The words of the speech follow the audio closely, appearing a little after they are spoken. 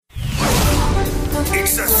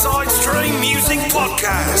It's a Side Stream Music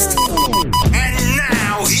Podcast. And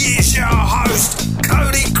now, here's your host,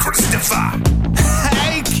 Cody Christopher.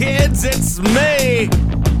 Hey kids, it's me.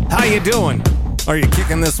 How you doing? Are you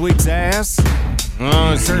kicking this week's ass?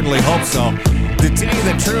 I certainly hope so. To tell you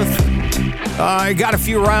the truth, I got a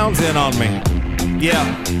few rounds in on me. Yeah.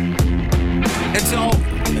 And so,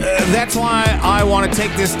 that's why I want to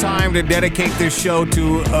take this time to dedicate this show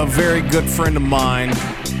to a very good friend of mine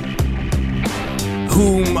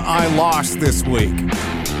whom I lost this week.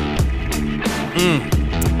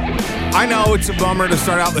 I know it's a bummer to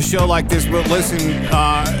start out the show like this, but listen,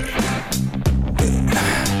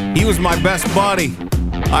 he was my best buddy.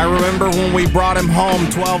 I remember when we brought him home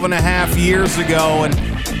 12 and a half years ago, and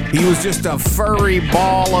he was just a furry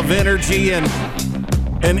ball of energy, and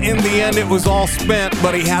in the end it was all spent,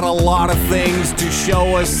 but he had a lot of things to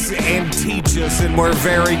show us and teach us, and we're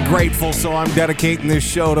very grateful. So I'm dedicating this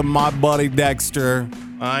show to my buddy Dexter.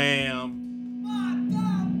 I am.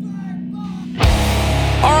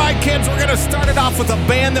 All right, kids, we're going to start it off with a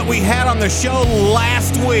band that we had on the show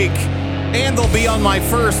last week, and they'll be on my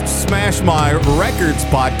first Smash My Records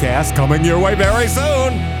podcast coming your way very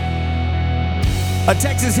soon. A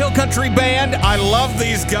Texas Hill Country band. I love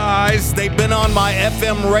these guys. They've been on my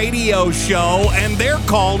FM radio show, and they're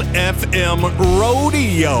called FM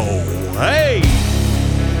Rodeo. Hey!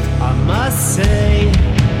 I must say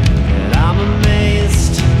that I'm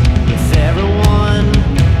amazed with everyone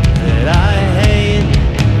that I hate.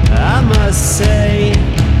 I must say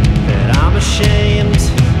that I'm ashamed.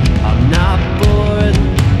 I'm not bored.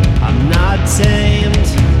 I'm not tamed.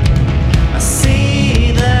 I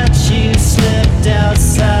see that you slipped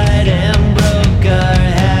outside and broke our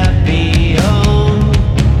happy home.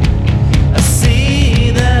 I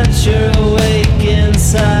see that you're awake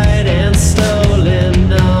inside and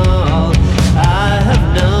stolen all I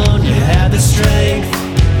have known. You had the strength,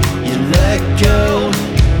 you let go.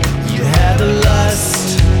 You had the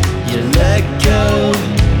lust, you let go.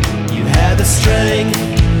 You had the strength,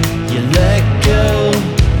 you let go.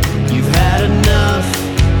 You've had enough,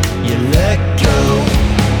 you let go.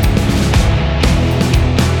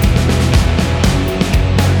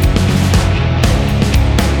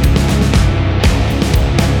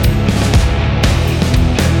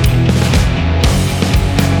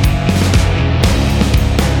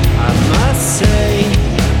 I must say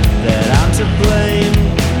that I'm to blame.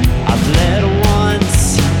 I've led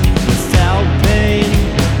once without pain.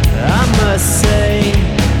 I must say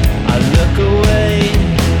I look away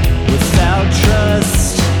without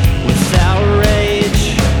trust, without rage.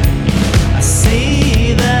 I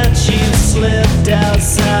see that you slipped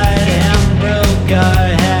outside and broke our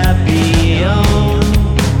happy home.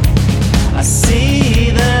 I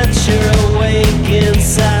see that you're awake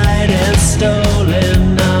inside and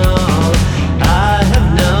stolen all I have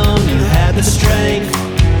known. You had the strength,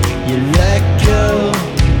 you let go.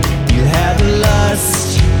 You had the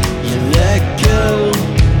lust, you let go.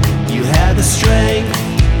 You had the strength,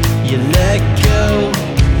 you let go.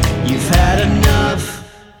 You've had enough,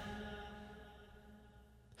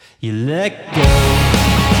 you let go.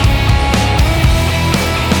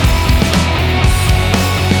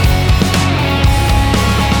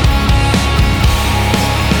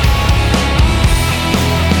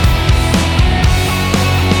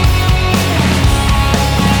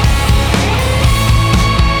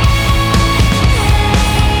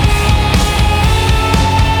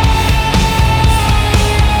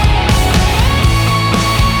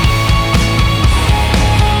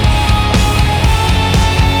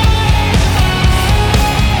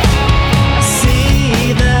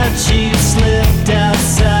 You slipped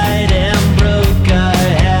outside and broke our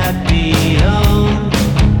happy home.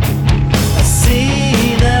 I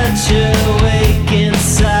see that you're awake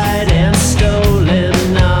inside and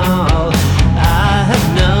stolen all I have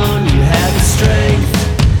known. You had the strength,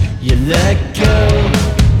 you let go.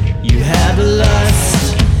 You had the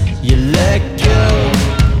lust, you let go.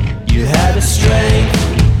 You had the strength,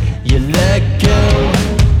 you let go.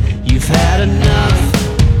 You've had enough,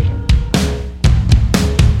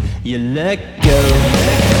 you let go.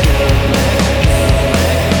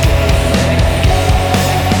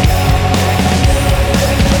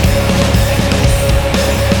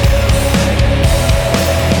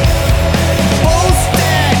 Post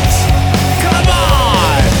it! Come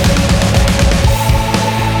on!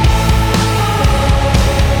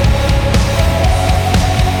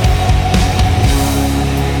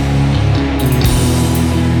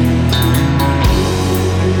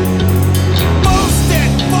 Post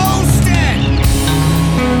it! Post it!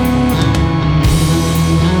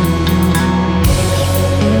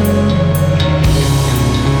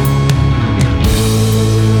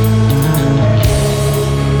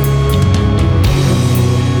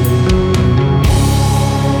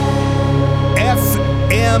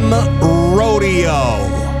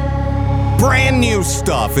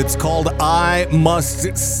 stuff. It's called I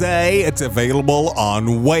Must Say. It's available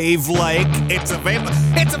on Wave Lake. It's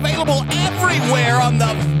available everywhere on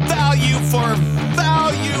the Value for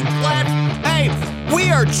Value platform. Hey, we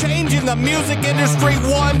are changing the music industry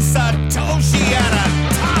one Satoshi at a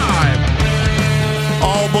time.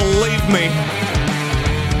 Oh, believe me.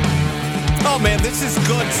 Oh man, this is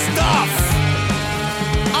good stuff.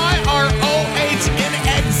 IROH in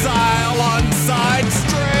Exile on Side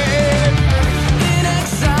Street. In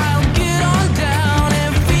exile, get on down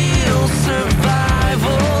and feel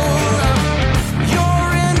survival.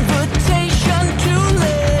 Your invitation to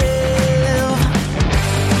live.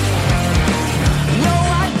 No, I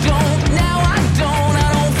don't, now I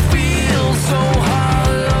don't feel so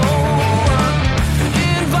hollow.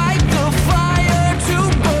 Invite the fire to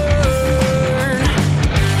burn.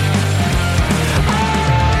 I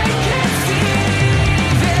can see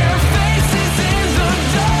their faces in the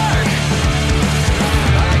dark.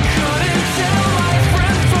 I couldn't tell my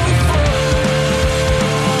friend from foe.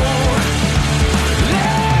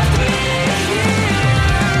 Left me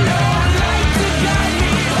here, no light to guide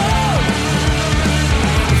me home.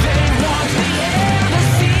 They want the air to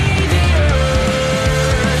see the earth.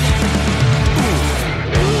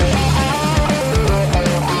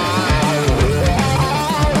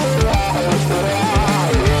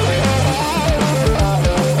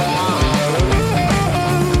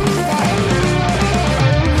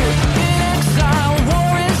 Exile,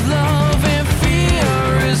 war is love and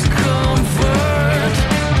fear is comfort.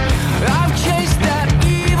 I've chased that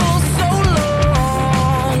evil so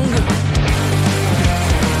long.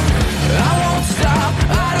 I won't stop,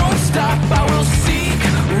 I don't stop, I will seek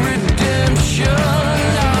redemption.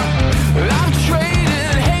 I've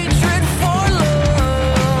traded hatred for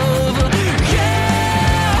love.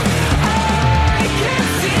 Yeah, I can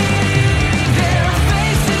see their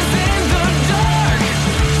faces in the dark.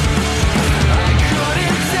 I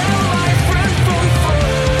couldn't tell my friend from foe.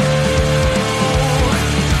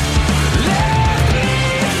 Left me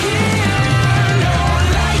here, no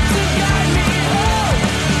light to guide me home.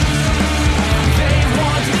 They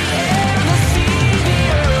want the air to see the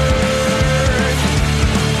earth. I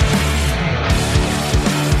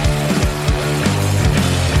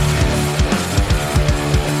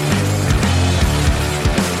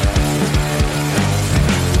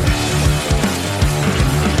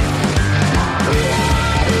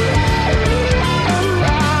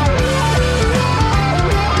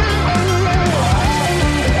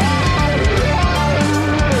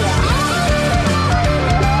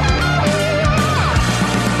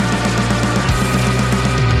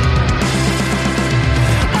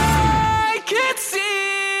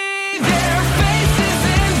see their faces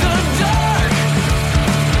in the dark.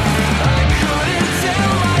 I couldn't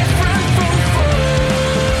tell my friend from foe.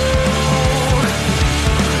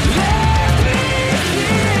 Left me here,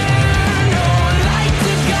 no light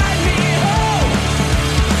to guide me home.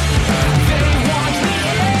 They want the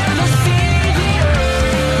air to see the earth.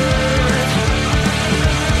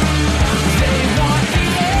 They want the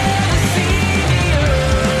air to see the earth.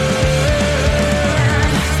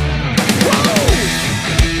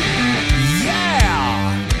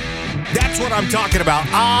 Yeah! That's what I'm talking about.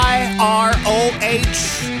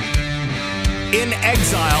 IROH in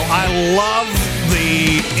Exile. I love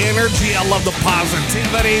the energy. I love the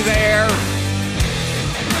positivity there.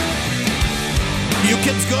 You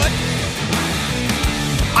kids good?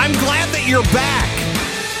 I'm glad that you're back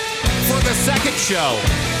for the second show.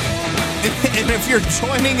 And if you're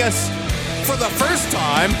joining us for the first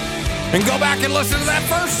time, then go back and listen to that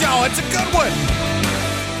first show. It's a good one.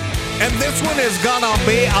 And this one is gonna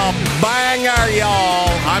be a banger, y'all.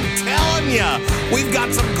 I'm telling ya. We've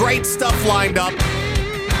got some great stuff lined up.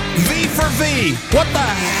 V for V. What the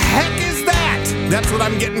heck is that? That's what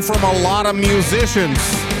I'm getting from a lot of musicians.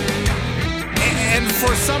 And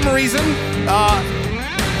for some reason,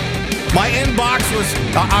 my inbox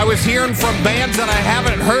I was hearing from bands that I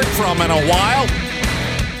haven't heard from in a while.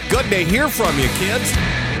 Good to hear from you, kids.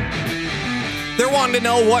 They're wanting to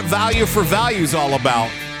know what Value for Value's all about.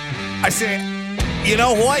 I say, you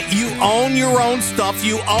know what? You own your own stuff.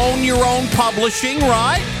 You own your own publishing,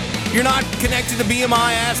 right? You're not connected to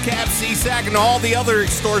BMI, ASCAP, CSAC, and all the other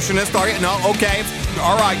extortionists, are you? No? Okay.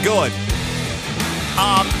 All right, good.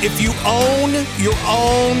 If you own your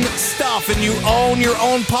own stuff and you own your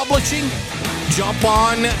own publishing, jump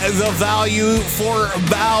on the Value for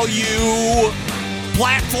Value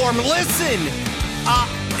platform. Listen,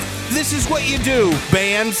 this is what you do,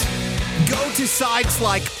 bands. Go to sites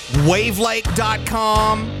like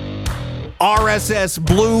wavelake.com,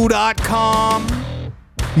 rssblue.com,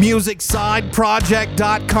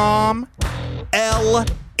 musicsideproject.com, LPPN.com.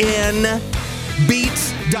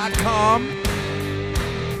 PNBeats.com.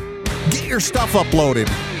 Get your stuff uploaded.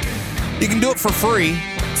 You can do it for free.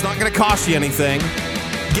 It's not going to cost you anything.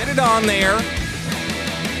 Get it on there.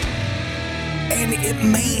 And it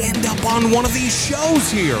may end up on one of these shows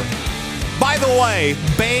here. By the way,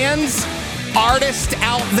 bands, artists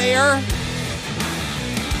out there,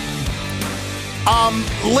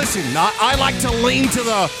 listen, I like to lean to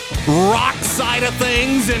the rock side of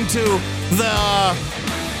things and to the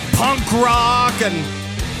punk rock and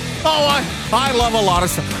I love a lot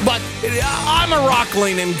of stuff, but I'm a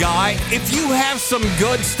rock-leaning guy. If you have some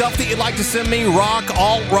good stuff that you'd like to send me, rock,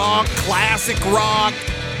 alt-rock, classic rock,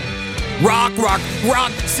 rock,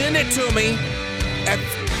 send it to me at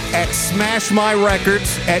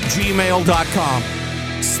smashmyrecords@gmail.com.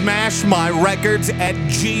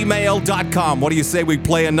 smashmyrecords@gmail.com. What do you say we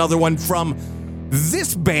play another one from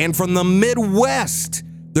this band from the Midwest?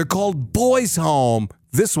 They're called Boys Home.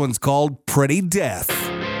 This one's called Pretty Death.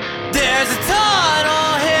 There's a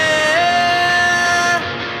tunnel here,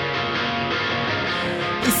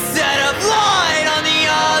 instead of light on the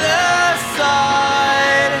other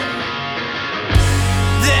side.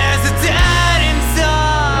 There's a dead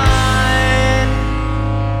inside.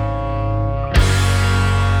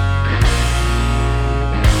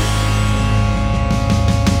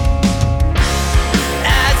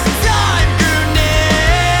 As the time grew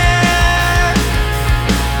near,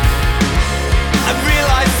 I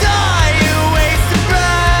realized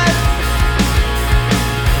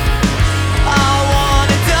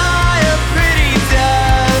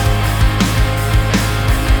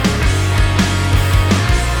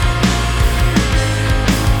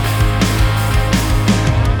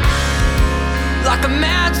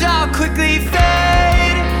I'll quickly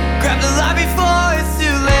fade. Grab the light before it's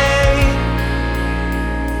too late.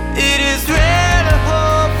 It is rare to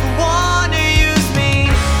hope for one to use me.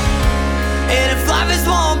 And if life is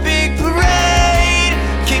one big parade,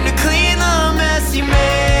 came to clean the mess you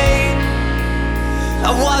made. I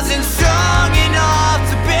wasn't strong enough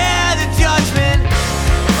to bear the judgment. A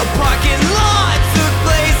parking lot took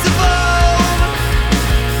place of home.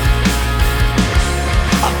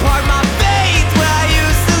 I parked my faith where I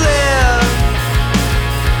used to live,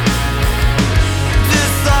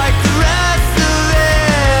 just like the rest of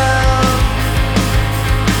them.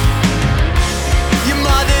 Your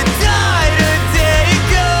mother died a day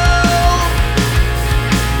ago.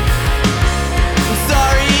 I'm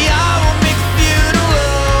sorry I won't make the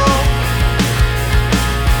funeral.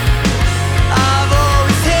 I've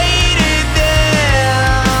always hated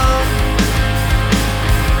them.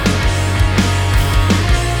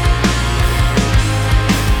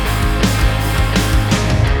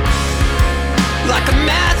 Like a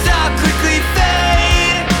match, I'll quickly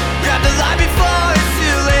fade. Grab the light before it's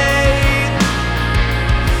too late.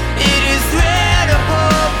 It is rare to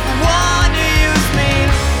hope for one to use me.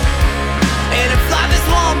 And if life is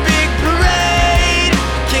one big parade,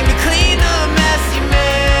 came to clean the mess you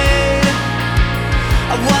made.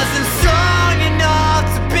 I wasn't strong enough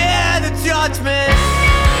to bear the judgment.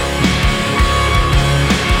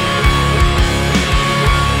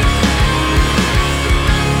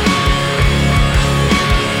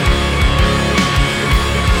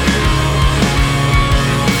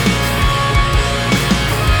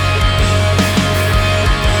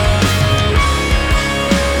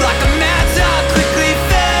 Like a match, I'll quickly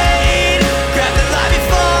fade. Grab the light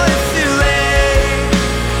before it's too late.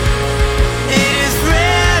 It is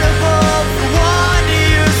rare to hope for one to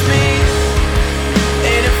use me.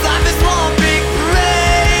 And if life is one big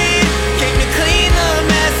parade, came to clean the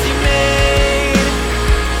mess you made.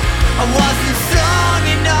 I wasn't strong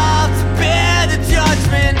enough to bear the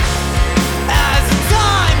judgment. As the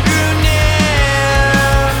time grew near,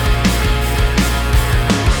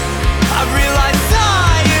 I realized I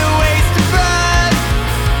waste of breath.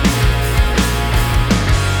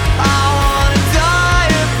 I wanna die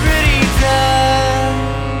a pretty death.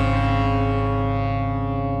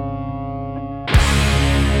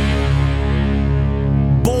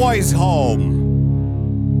 Boys Home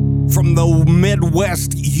from the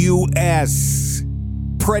Midwest U.S.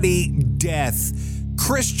 Pretty Death.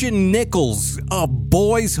 Christian Nichols of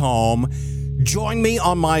Boys Home joined me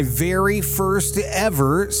on my very first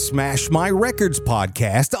ever Smash My Records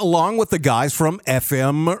podcast, along with the guys from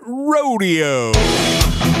FM Rodeo.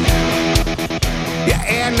 Yeah,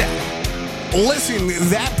 and listen,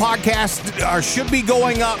 that podcast should be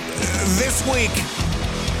going up this week.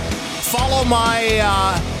 Follow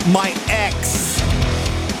my my ex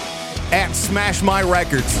at Smash My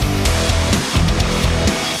Records.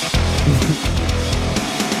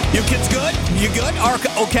 You kids good? You good?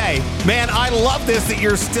 Okay. Man, I love this that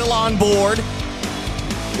you're still on board.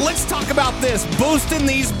 Let's talk about this. Boosting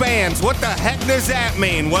these bands. What the heck does that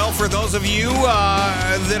mean? Well, for those of you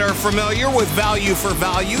that are familiar with value for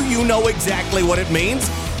value, you know exactly what it means.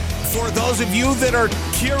 For those of you that are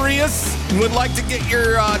curious and would like to get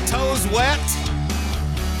your toes wet,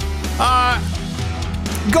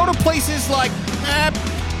 go to places like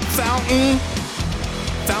Fountain.fm.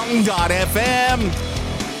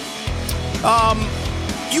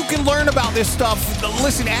 You can learn about this stuff.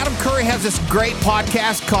 Listen, Adam Curry has this great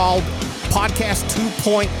podcast called Podcast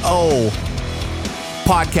 2.0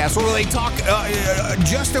 podcast, where they talk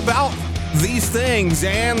just about these things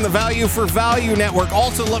and the Value for Value Network.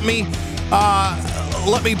 Also, let me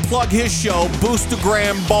plug his show,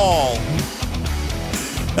 Boostagram Ball.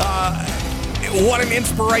 What an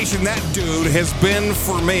inspiration that dude has been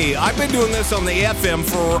for me. I've been doing this on the FM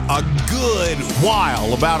for a good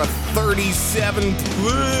while, about a 37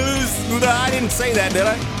 plus. I didn't say that, did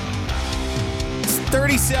I? It's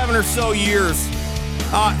 37 or so years.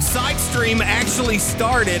 Sidestream actually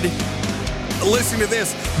started, listen to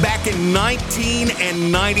this, back in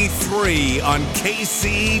 1993 on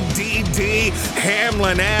KCDD,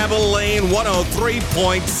 Hamlin, Abilene,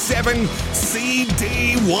 103.7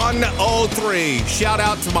 CD 103. Shout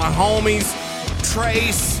out to my homies,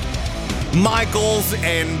 Trace, Michaels,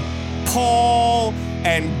 and Paul,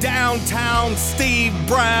 and Downtown Steve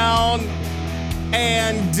Brown,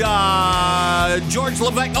 and George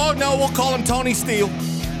Levesque. Oh, no, we'll call him Tony Steele.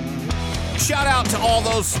 Shout out to all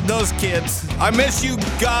those kids. I miss you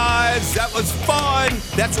guys. That was fun.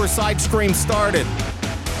 That's where Sidestream started.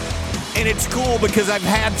 And it's cool because I've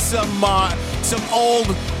had some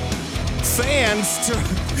old fans to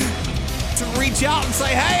reach out and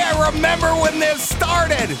say, hey, I remember when this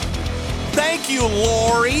started. Thank you,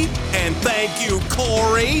 Lori, and thank you,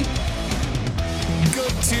 Corey.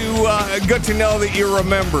 Good to know that you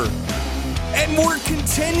remember. And we're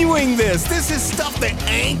continuing this. This is stuff that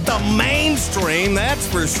ain't the mainstream, that's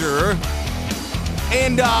for sure.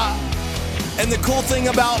 And the cool thing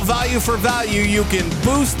about Value for Value, you can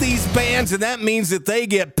boost these bands, and that means that they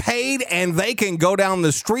get paid and they can go down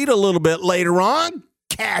the street a little bit later on,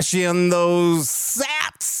 cash in those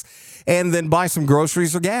sats, and then buy some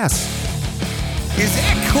groceries or gas. Is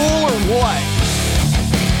that cool or what?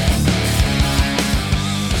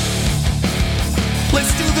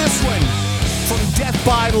 Let's do this one. From Death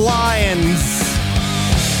by Lions.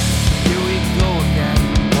 Here we go again.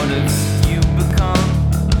 What have you become?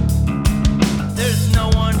 There's no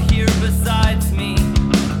one here besides me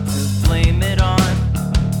to blame it on.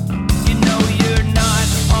 You know you're not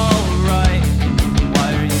alright. Why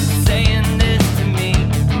are you saying this to me?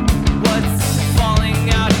 What's falling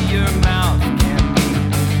out of your mouth can't be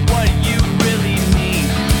what you really mean.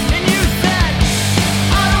 And you said,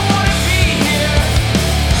 I don't want to be here.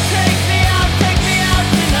 Take me out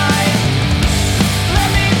tonight.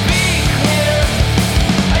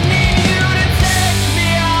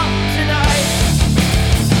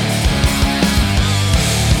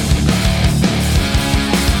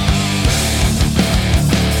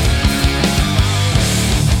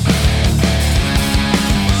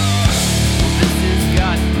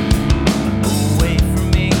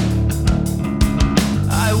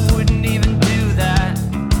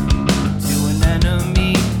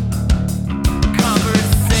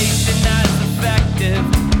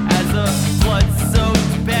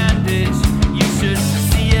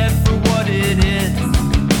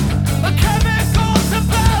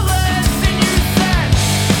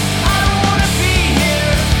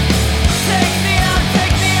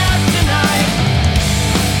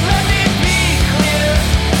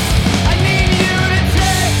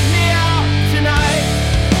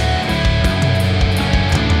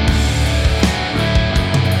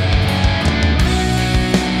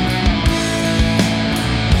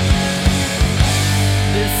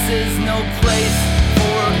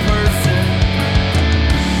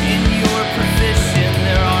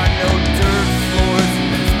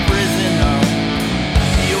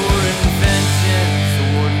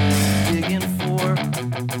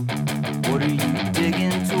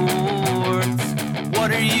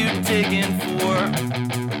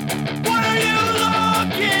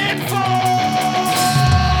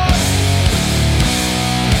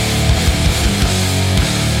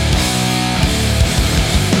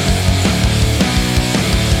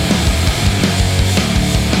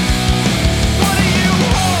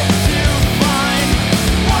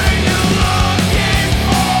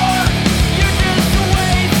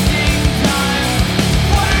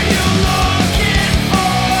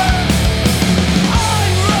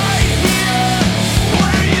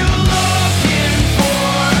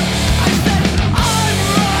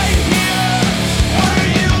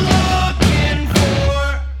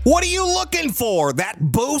 What are you looking for? That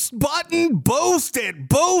boost button? Boost it,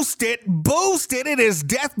 boost it, boost it. It is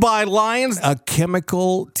Death by Lions. A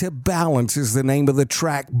Chemical to Balance is the name of the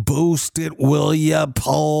track. Boost it, will ya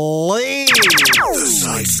please? The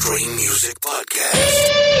Side Stream Music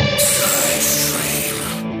Podcast. Side Stream.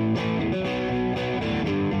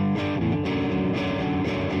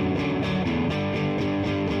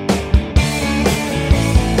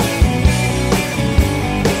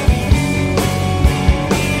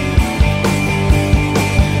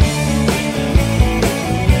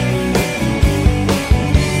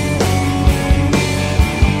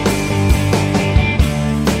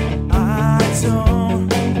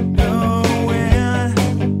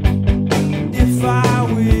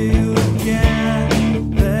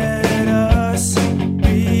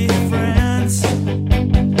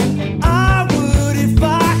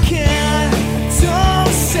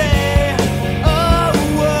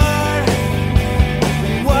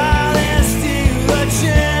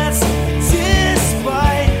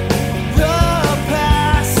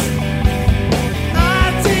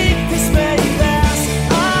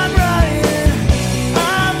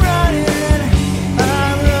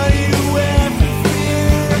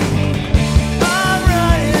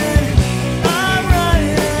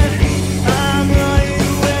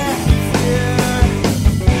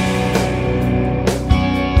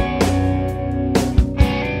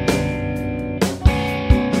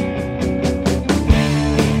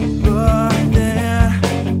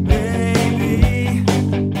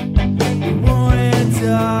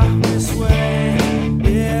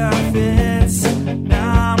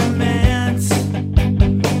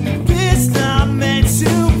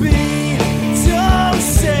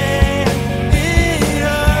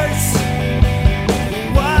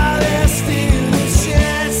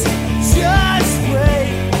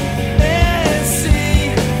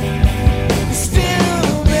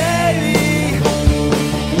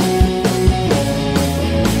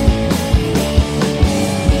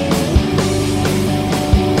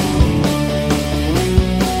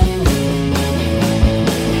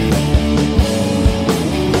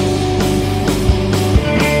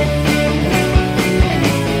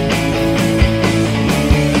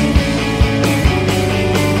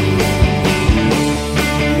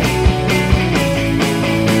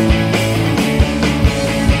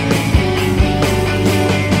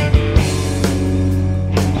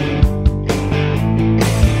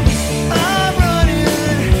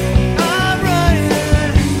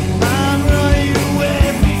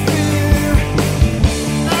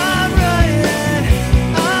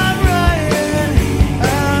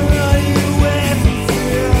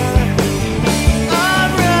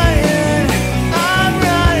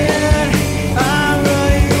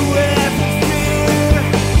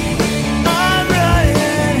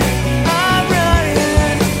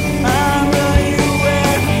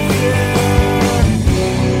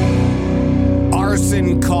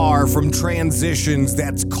 Transitions,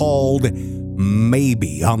 that's called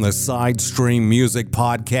Maybe on the Side Stream Music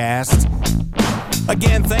Podcast.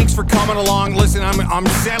 Again, thanks for coming along. Listen, I'm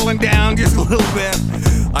settling down just a little bit.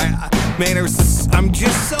 I'm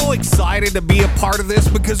just so excited to be a part of this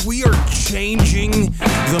because we are changing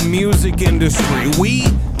the music industry.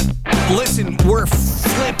 We're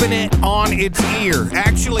flipping it on its ear.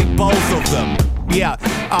 Actually, both of them. Yeah,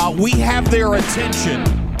 we have their attention.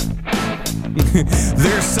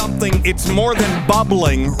 There's something, it's more than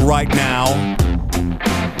bubbling right now.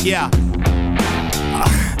 Yeah.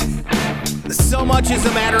 So much as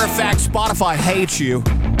a matter of fact, Spotify hates you.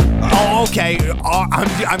 Oh, okay.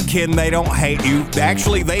 I'm kidding. They don't hate you.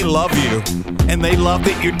 Actually, they love you. And they love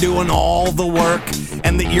that you're doing all the work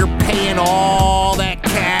and that you're paying all that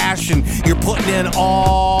cash and you're putting in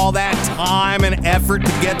all that time and effort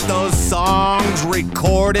to get those songs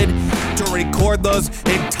recorded, to record those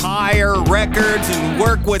entire records and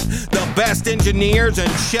work with the best engineers and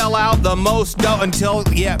shell out the most dough until,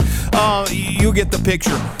 you get the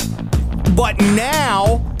picture. But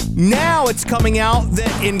now it's coming out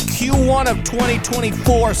that in Q1 of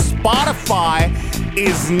 2024, Spotify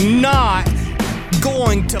is not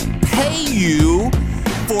going to pay you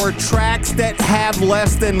for tracks that have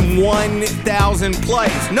less than 1,000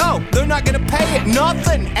 plays. No, they're not going to pay it.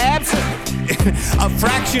 Nothing. A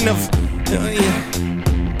fraction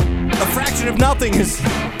of nothing is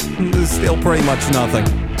still pretty much nothing.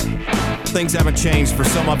 Things haven't changed for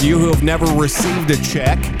some of you who have never received a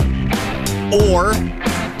check, or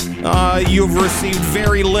you've received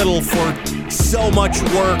very little for so much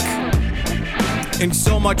work and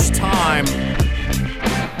so much time.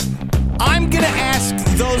 I'm going to ask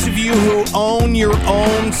those of you who own your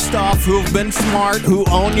own stuff, who've been smart, who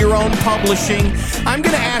own your own publishing, I'm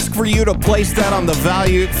going to ask for you to place that on the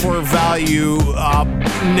Value for Value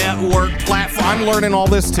network platform. I'm learning all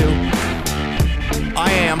this too.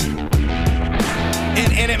 I am.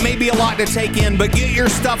 And it may be a lot to take in, but get your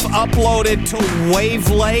stuff uploaded to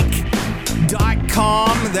wavelake.com.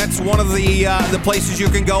 That's one of the places you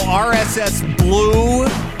can go. rssblue.com.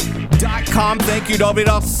 Thank you,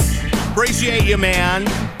 Dobidos. Appreciate you, man,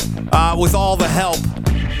 with all the help.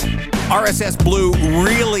 RSS Blue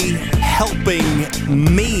really helping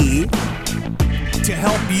me to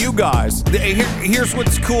help you guys. Here's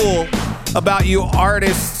what's cool about you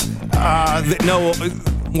artists that know,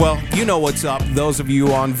 well, you know what's up, those of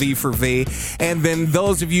you on V for V, and then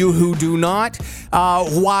those of you who do not.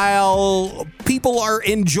 While people are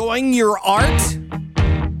enjoying your art,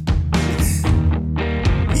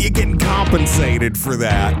 you're getting compensated for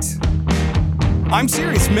that. I'm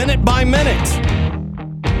serious, minute by minute.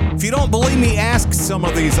 If you don't believe me, ask some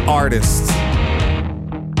of these artists.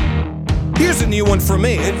 Here's a new one for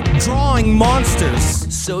me. It's Drawing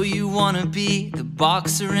Monsters. So you wanna be the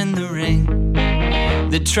boxer in the ring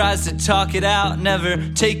that tries to talk it out, never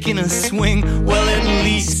taking a swing? Well, at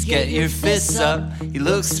least get your fists up. He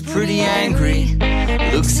looks pretty angry.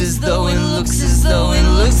 Looks as though you're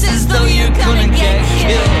gonna get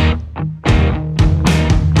killed.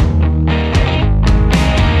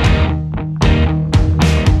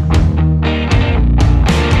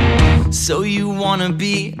 So you wanna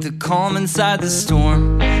be the calm inside the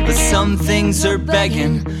storm, but some things are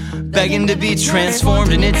begging to be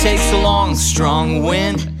transformed, and it takes a long, strong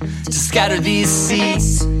wind to scatter these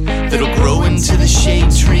seeds that'll grow into the shade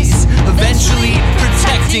trees, eventually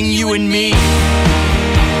protecting you and me.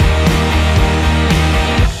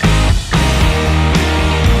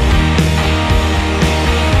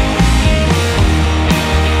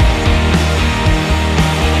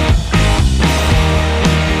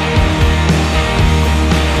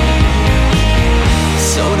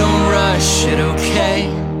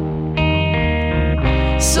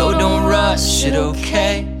 It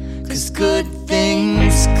okay, 'cause good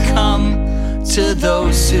things come to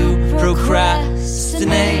those who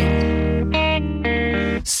procrastinate.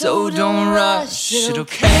 So don't rush it,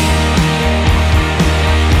 okay?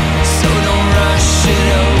 So don't rush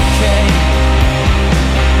it, okay?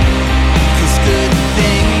 'Cause good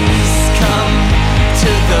things come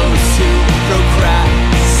to those who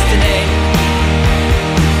procrastinate.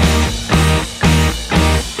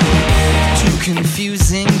 Too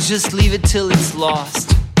confusing, just leave it till it's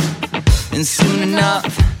lost. And soon enough,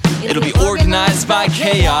 it'll be organized by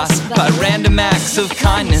chaos, by random acts of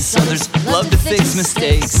kindness. Others love to fix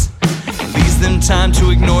mistakes. It leaves them time to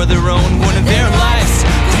ignore their own one of their life's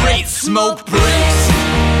great smoke breaks.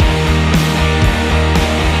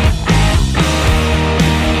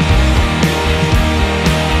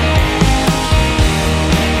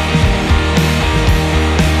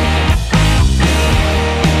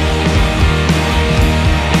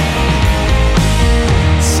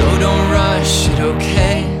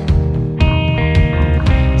 Okay,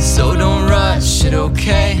 so don't rush it,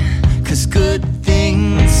 okay? 'Cause good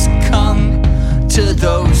things come to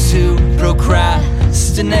those who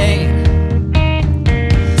procrastinate.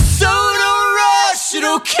 So don't rush it,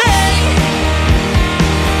 okay?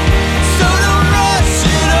 So don't rush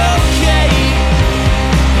it, okay?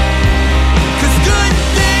 'Cause good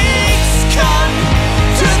things come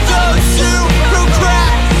to those who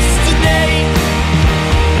procrastinate.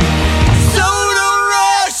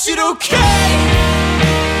 Okay,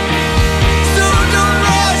 so don't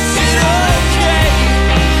rush it, okay?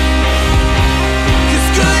 'Cause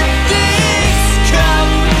good things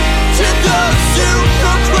come to those who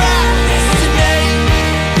procrastinate.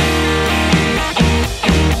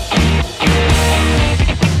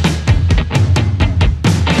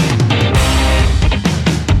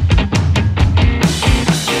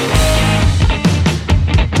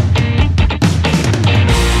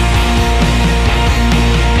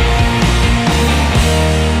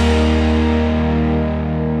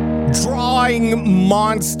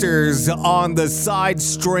 Monsters on the Side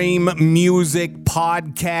Stream Music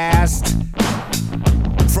Podcast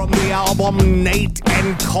from the album Nate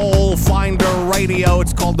and Cole Finder Radio.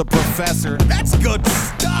 It's called The Professor. That's good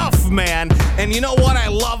stuff, man. And you know what? I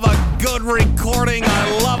love a good recording. I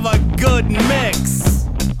love a good mix.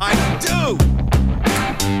 I do.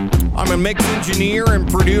 I'm a mix engineer and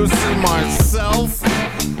producer myself.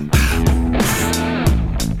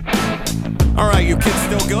 All right, you kids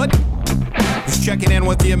still good? Just checking in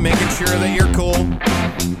with you, making sure that you're cool.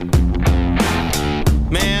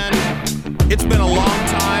 Man, It's been a long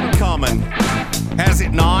time coming, has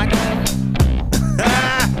it not?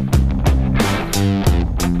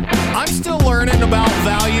 I'm still learning about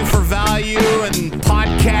value for value and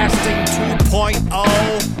podcasting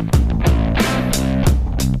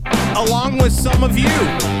 2.0, along with some of you.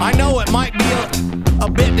 I know it might be a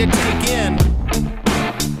bit to take in,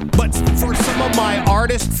 but for some of my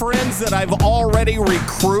artist friends that I've already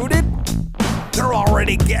recruited, they're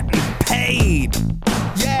already getting paid.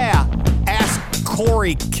 Yeah, ask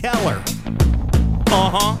Corey Keller.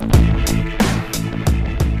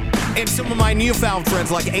 And some of my newfound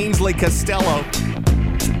friends like Ainsley Costello.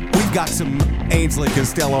 We've got some Ainsley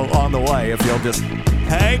Costello on the way if you'll just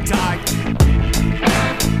hang tight.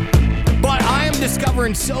 But I am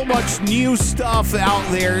discovering so much new stuff out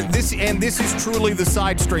there. This is truly the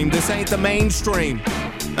side stream. This ain't the mainstream.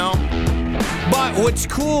 No. But what's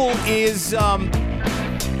cool is,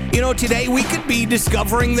 today we could be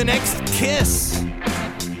discovering the next Kiss.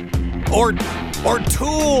 Or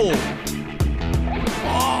Tool.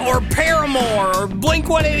 Or Paramore, or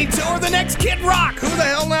Blink-182, or the next Kid Rock. Who the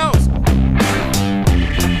hell knows?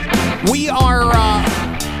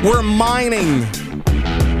 We're mining.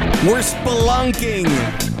 We're spelunking.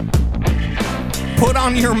 Put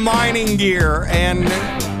on your mining gear and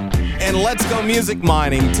let's go music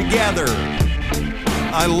mining together.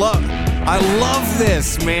 I love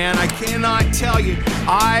this, man. I cannot tell you.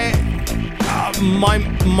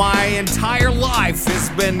 My entire life has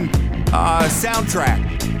been soundtrack.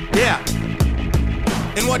 Yeah.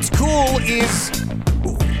 And what's cool is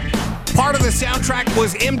part of the soundtrack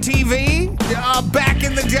was MTV back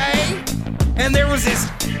in the day, and there was this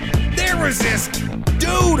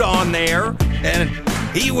dude on there, and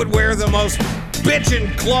he would wear the most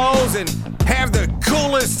bitchin' clothes and have the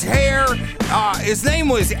coolest hair. His name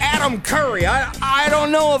was Adam Curry. I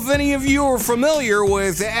don't know if any of you are familiar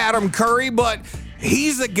with Adam Curry, but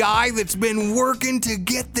he's the guy that's been working to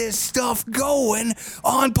get this stuff going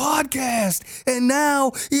on podcast. And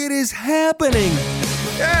now it is happening.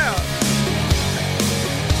 Yeah.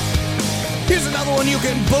 Here's another one you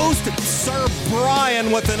can boost. Sir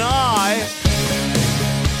Brian with an I.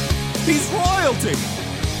 He's royalty.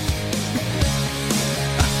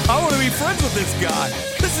 I want to be friends with this guy.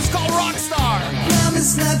 This is called Rockstar.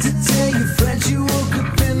 Promise not to tell your friends you woke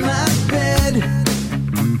up in my bed.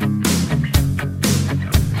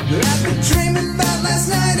 But I've been dreaming about last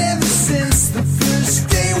night ever since the first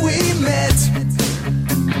day we met.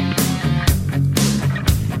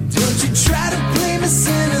 Don't you try to play me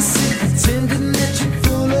innocent, pretending that you're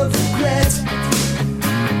full of regret.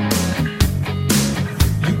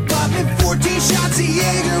 You bought me 14 shots of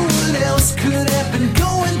Jaeger, what else could have been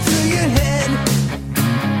going through your head?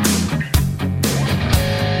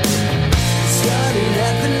 Started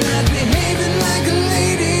at the night behaving like a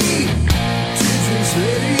lady. 2 drinks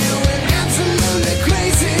later you went absolutely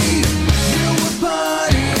crazy. You were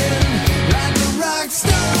partying like a rock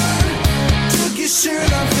star. Took your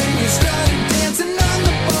shirt off and you started dancing on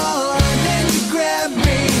the bar. Then you grabbed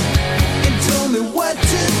me and told me what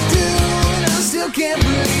to do. And I still can't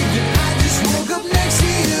believe that I just woke up next to you.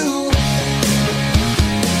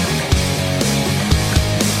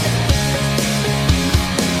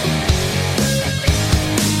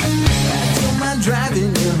 Driving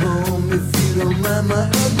you home if you don't mind my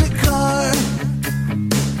ugly car.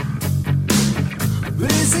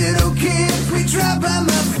 But is it okay if we drop by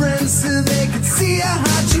my friends so they can see how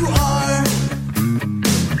hot you are?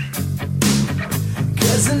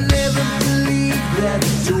 'Cause I never believed that a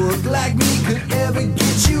dork like me could ever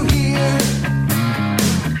get you here.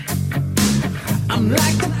 I'm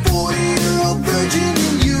like the 40-year-old virgin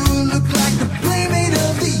and you look like the playmate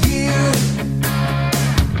of the year.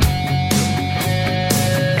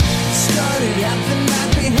 Out the night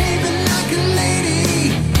behaving like a lady.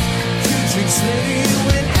 2 drinks later you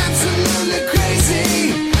went absolutely crazy.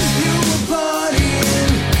 You were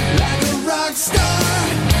partying like a rock star.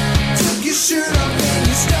 Took your shirt off and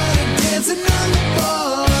you started dancing on the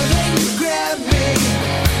bar. Then you grabbed me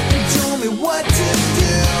and told me what to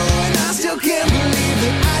do. And I still can't believe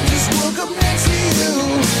that I just woke up next to you.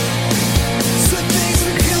 So thanks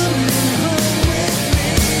for coming home with me.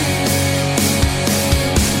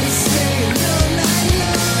 Staying all night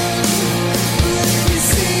long. Let me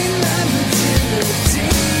see my virginity.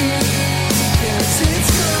 'Cause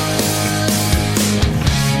it's gone.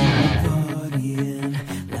 Partying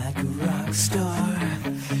like a rock star.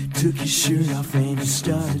 Took your shirt off and you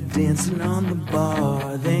started dancing on the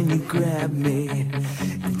bar. Then you grabbed me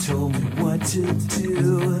and told me what to do.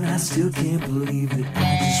 And I still can't believe that I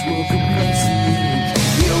just woke up next to you.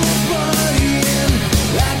 You were partying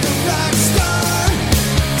like a rock star.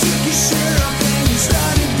 Took your shirt off.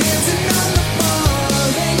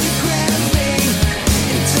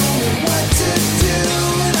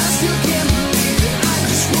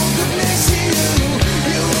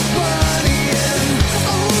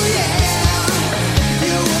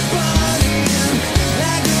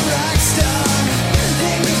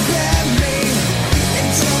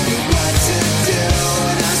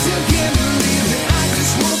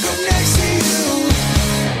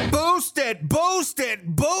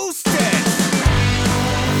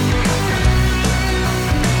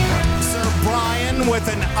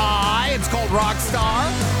 rock star.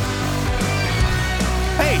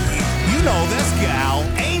 Hey, you know this gal,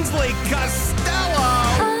 Ainsley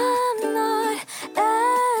Costello. I'm not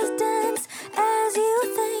as dense as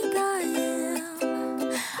you think I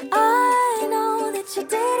am. I know that you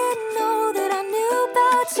didn't know that I knew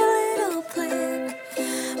about your little plan.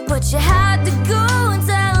 But you had to go and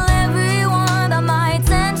tell everyone about my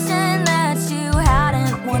attention that you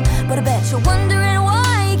hadn't won. But I bet you're wondering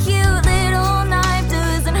why a cute little knife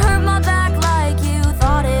doesn't hurt my back like you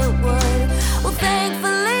thought it would. Well,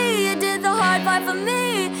 thankfully you did the hard part for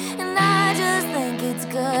me, and I just think it's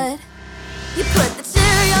good. You put the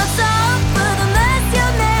cherry on top of the mess you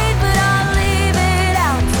made, but I'll leave it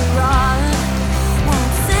out to rot.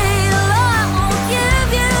 Won't say a lot, won't give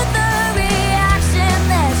you the reaction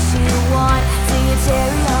that you want. See your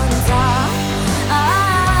cherry on top.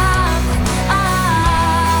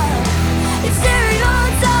 It's cherry on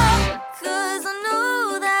top. 'Cause I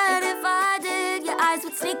knew that if I did, your eyes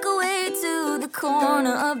would sneak away to the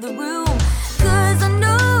corner of the room. 'Cause I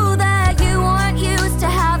knew that you weren't used to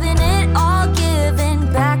having it all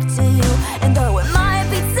given back to you. And though it might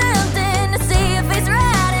be tempting to see your face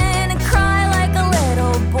redden and cry like a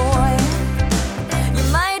little boy, you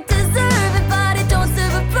might deserve it, but it don't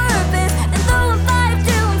serve a purpose. And though I'm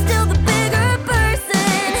 5'2", I'm still the bigger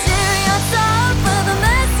person. Cherry on top of the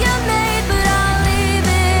mess you made, but I'll leave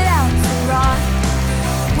it out to rot.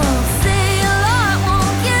 Won't say a lot,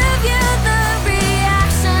 won't give you the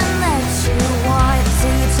reaction that you want.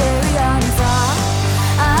 See your cherry on top.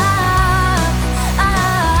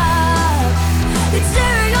 Your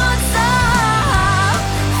cherry on top.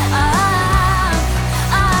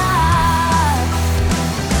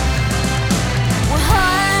 Well,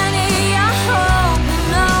 honey, I hope you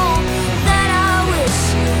know that I wish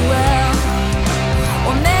you well.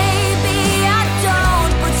 Or maybe I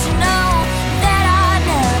don't, but you know that I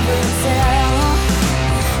never tell.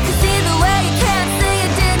 'Cause either way, you can't say you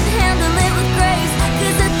didn't handle it with grace.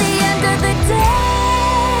 'Cause at the end of the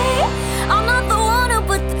day, I'm not the one who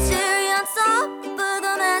put the cherry on top of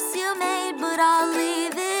the mess you made, but I'll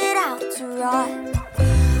leave it out to rot.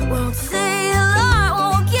 Won't say a lot,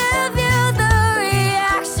 won't give you the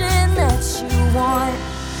reaction that you want.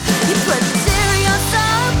 You put the cherry on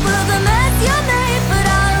top of the mess you made, but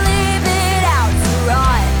I'll leave it out to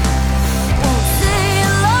rot. Won't say a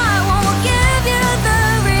lot, won't give you the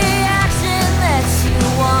reaction that you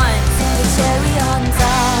want. See the cherry on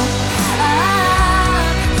top.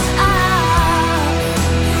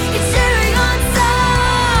 Your cherry on top.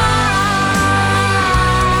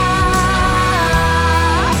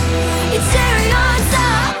 Your cherry on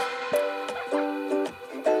top.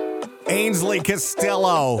 Ainsley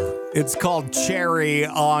Costello. It's called Cherry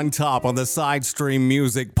on Top on the Side Stream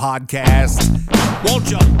Music Podcast. Won't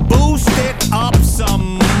you boost it up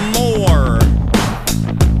some more?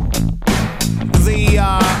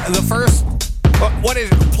 The first, what is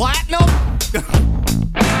it, platinum?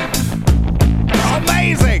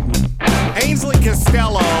 Amazing. Ainsley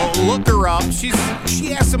Costello, look her up. She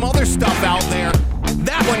has some other stuff out there.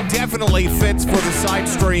 That one definitely fits for the Side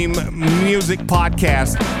Stream Music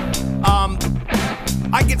Podcast.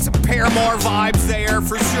 I get some Paramore vibes there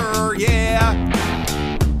for sure, yeah.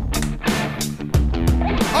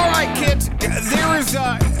 All right, kids,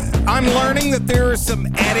 I'm learning that there is some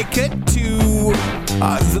etiquette to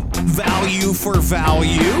the value for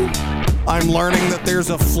value. I'm learning that there's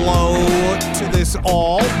a flow to this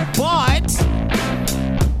all, but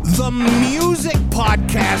the music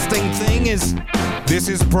podcasting thing this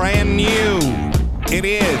is brand new. It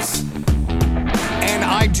is. And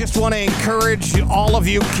I just want to encourage all of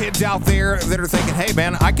you kids out there that are thinking, hey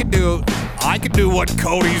man, I could do what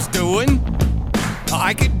Cody's doing.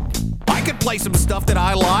 I could play some stuff that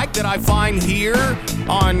I like, that I find here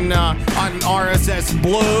on RSS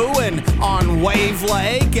Blue and on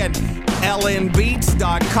Wavelake and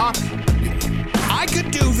lnbeats.com. I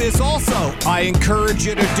could do this also. I encourage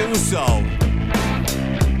you to do so.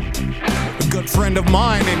 A good friend of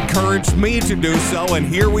mine encouraged me to do so, and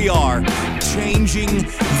here we are, changing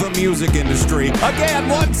the music industry. Again,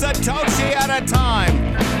 one Satoshi at a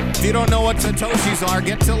time. If you don't know what Satoshis are,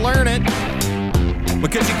 get to learn it.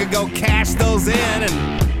 Because you can go cash those in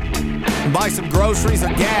and buy some groceries or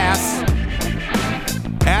gas.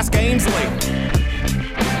 Ask Ainsley.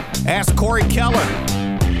 Ask Corey Keller.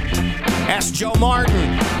 Ask Joe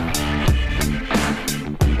Martin.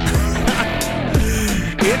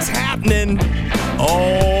 It's happening.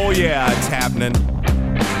 Oh, yeah, it's happening.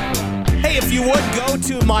 Hey, if you would go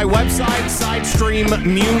to my website,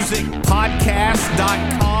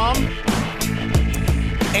 sidestreammusicpodcast.com,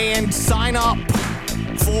 and sign up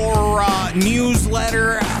for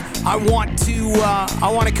newsletter. I want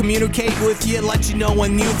to communicate with you, let you know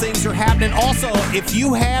when new things are happening. Also, if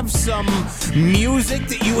you have some music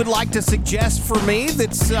that you would like to suggest for me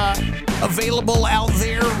that's available out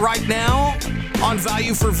there right now on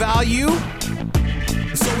Value for Value,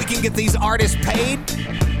 so we can get these artists paid,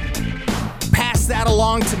 pass that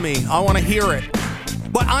along to me. I want to hear it.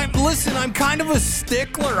 But I'm kind of a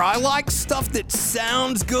stickler. I like stuff that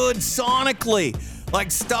sounds good sonically. Like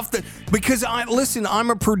stuff that, because I'm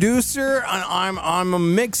a producer, and I'm a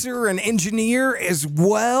mixer and engineer as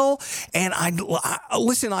well, and I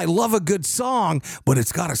love a good song, but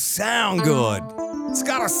it's got to sound good. It's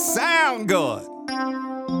got to sound good.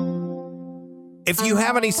 If you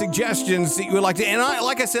have any suggestions that you would like to, and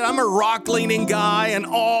like I said, I'm a rock-leaning guy, an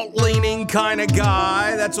alt-leaning kind of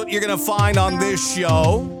guy. That's what you're going to find on this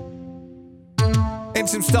show. And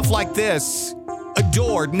some stuff like this.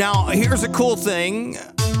 Adored. Now, here's a cool thing.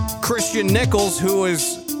 Christian Nichols, who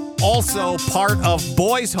is also part of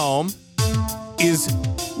Boys Home, is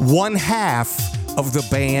one half of the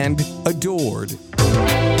band Adored.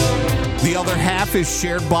 The other half is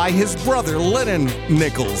shared by his brother, Lennon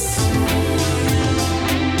Nichols.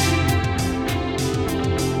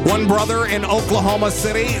 One brother in Oklahoma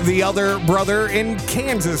City, the other brother in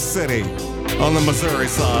Kansas City on the Missouri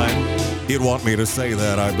side. You'd want me to say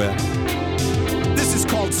that, I bet. This is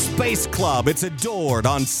called Space Club. It's Adored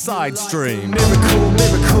on Sidestream. Miracle,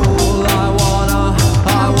 miracle, I wanna,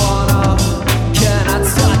 can I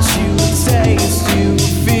touch you, taste you,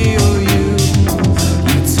 feel you?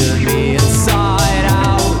 You turn me inside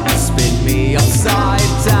out, spin me upside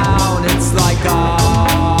down. It's like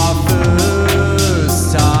our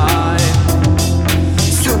first time.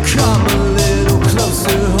 So come a little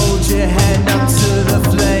closer, hold your hand up to the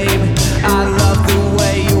flame. I love the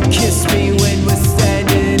way you kiss me when we're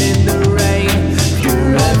standing in the rain.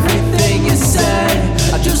 You're everything you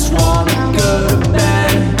said, I just wanna go to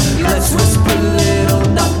bed. Let's whisper little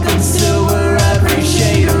nothings till we're every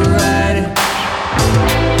shade of red.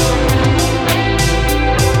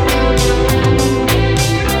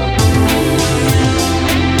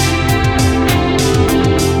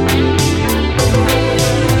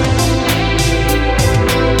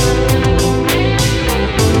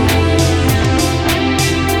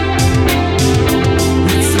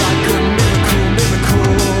 It's like a miracle, miracle.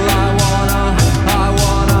 I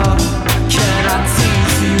wanna, can I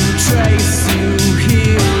tease you, trace you,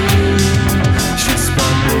 heal you? She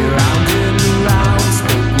spun me round and around,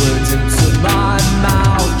 spoke words into my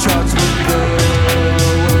mouth, charged with the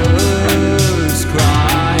worst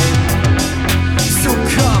crime. So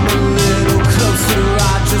come a little closer,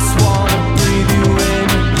 I just wanna breathe you in.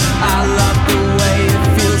 I love the way it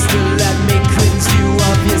feels to let me cleanse you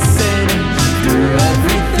of your sin. Through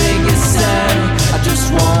everything you said, I just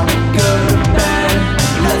wanna go to bed.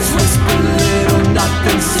 Let's whisper little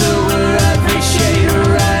nothings till we're every shade of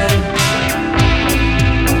red.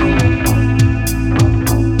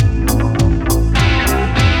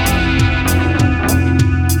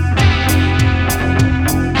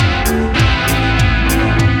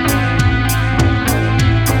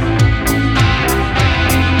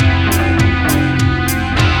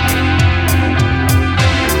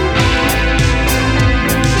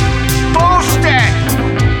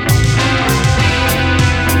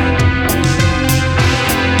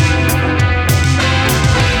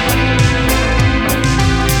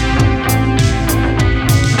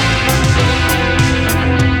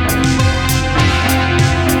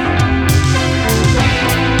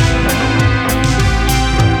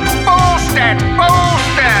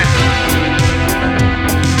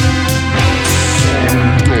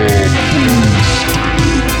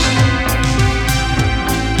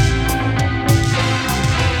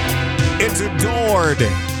 It's Adored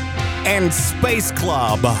and Space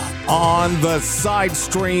Club on the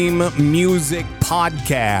Sidestream Music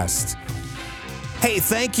Podcast. Hey,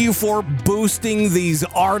 thank you for boosting these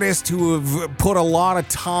artists who have put a lot of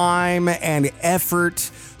time and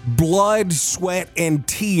effort, blood, sweat, and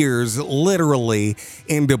tears, literally,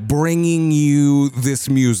 into bringing you this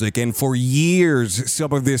music. And for years,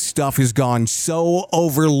 some of this stuff has gone so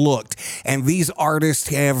overlooked, and these artists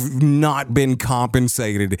have not been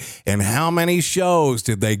compensated. And how many shows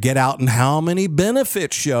did they get out, and how many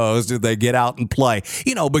benefit shows did they get out and play?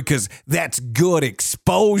 You know, because that's good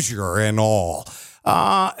exposure and all.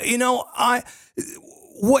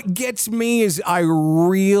 What gets me is I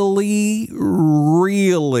really,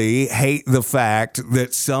 really hate the fact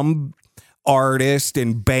that some artists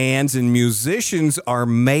and bands and musicians are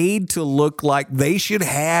made to look like they should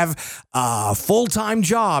have a full-time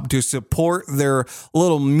job to support their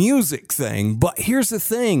little music thing. But here's the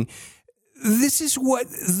thing. this is what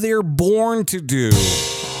they're born to do.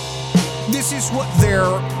 This is what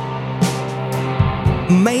they're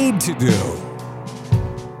made to do.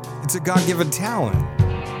 It's a God-given talent.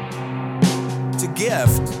 It's a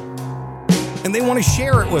gift. And they want to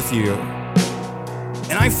share it with you.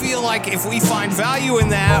 And I feel like if we find value in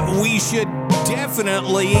that, we should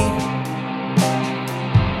definitely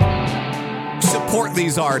support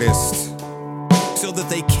these artists so that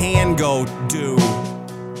they can go do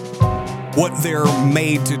what they're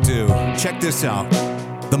made to do. Check this out.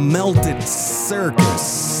 The Melted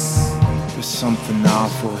Circus. There's something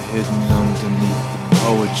awful hidden underneath the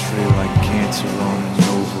poetry, like cancer on an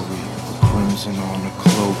ovary, or crimson on a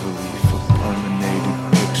clover leaf, a permeated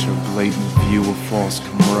picture, blatant view of false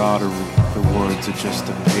camaraderie. The words are just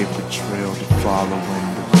a paper trail to follow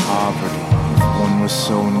into poverty. If one was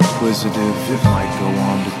so inquisitive, it might go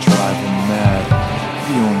on to drive him mad,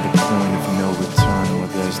 beyond the point of no return where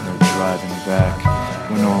there's no driving back.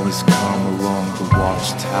 When all is calm along the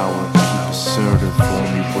watchtower, keep assertive,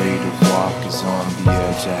 only way to walk is on the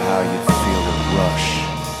edge of how you feel a rush.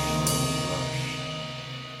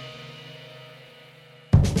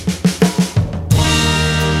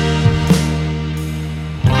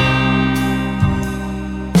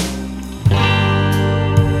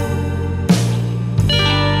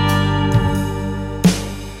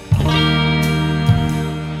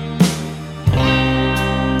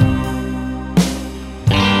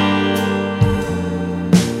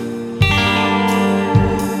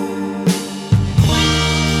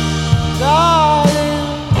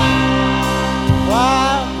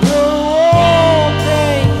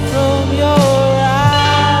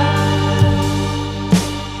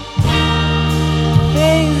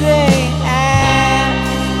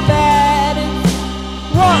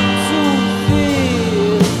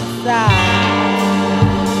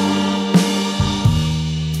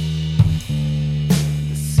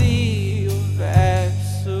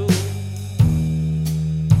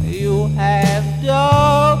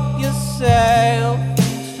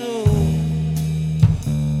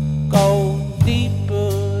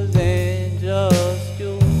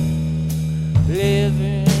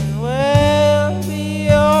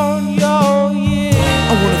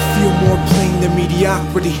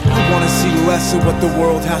 I wanna see less of what the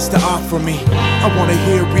world has to offer me. I wanna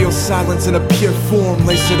hear real silence in a pure form,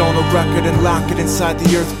 lace it on a record and lock it inside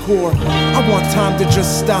the earth core. I want time to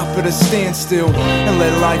just stop at a standstill and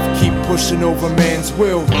let life keep pushing over man's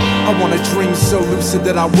will. I want a dream so lucid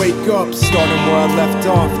that I wake up, starting where I left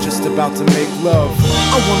off, just about to make love.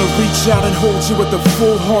 I wanna reach out and hold you with a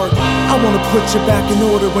full heart. I wanna put you back in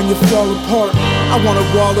order when you fall apart. I wanna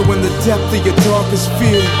wallow in the depth of your darkest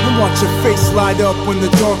fear and watch your face light up when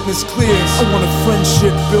the darkness clears. I want a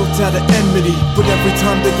friendship built out of enmity, but every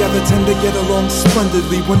time together tend to get along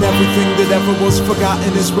splendidly. When everything that ever was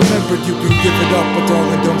forgotten is remembered, you can give it up, but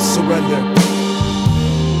darling, don't surrender.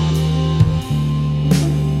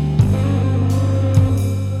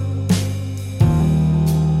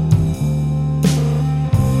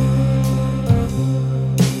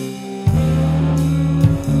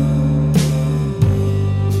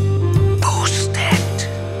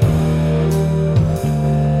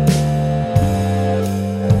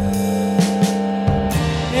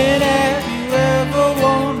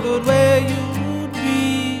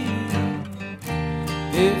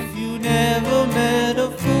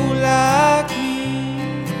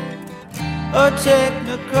 A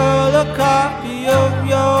technicolor copy of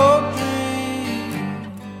your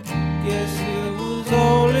dream. Guess it was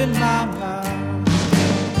all in my mind.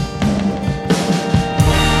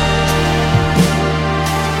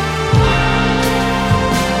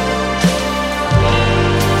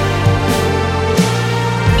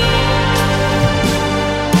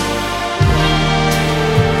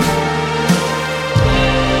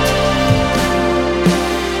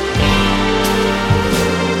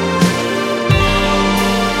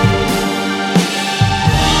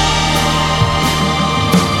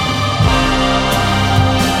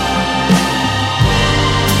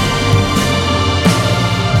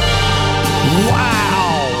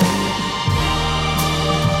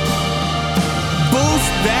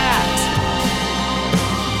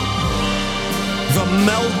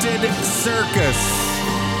 Melted Circus.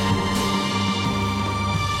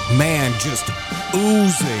 Man, just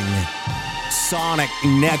oozing sonic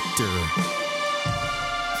nectar.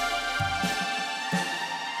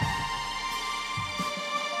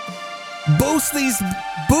 Boost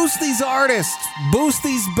these artists, boost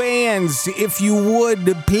these bands, if you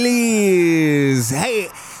would, please. Hey,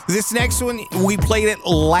 This next one, we played it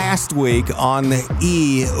last week on the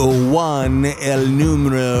E1 El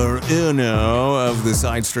Numero Uno of the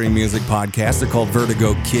Sidestream Music Podcast. They're called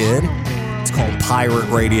Vertigo Kid. It's called Pirate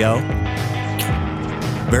Radio.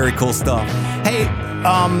 Very cool stuff. Hey,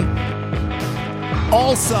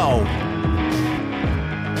 also,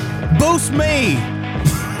 boost me.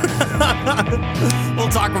 We'll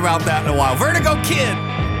talk about that in a while. Vertigo Kid,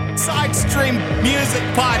 Sidestream Music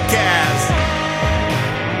Podcast.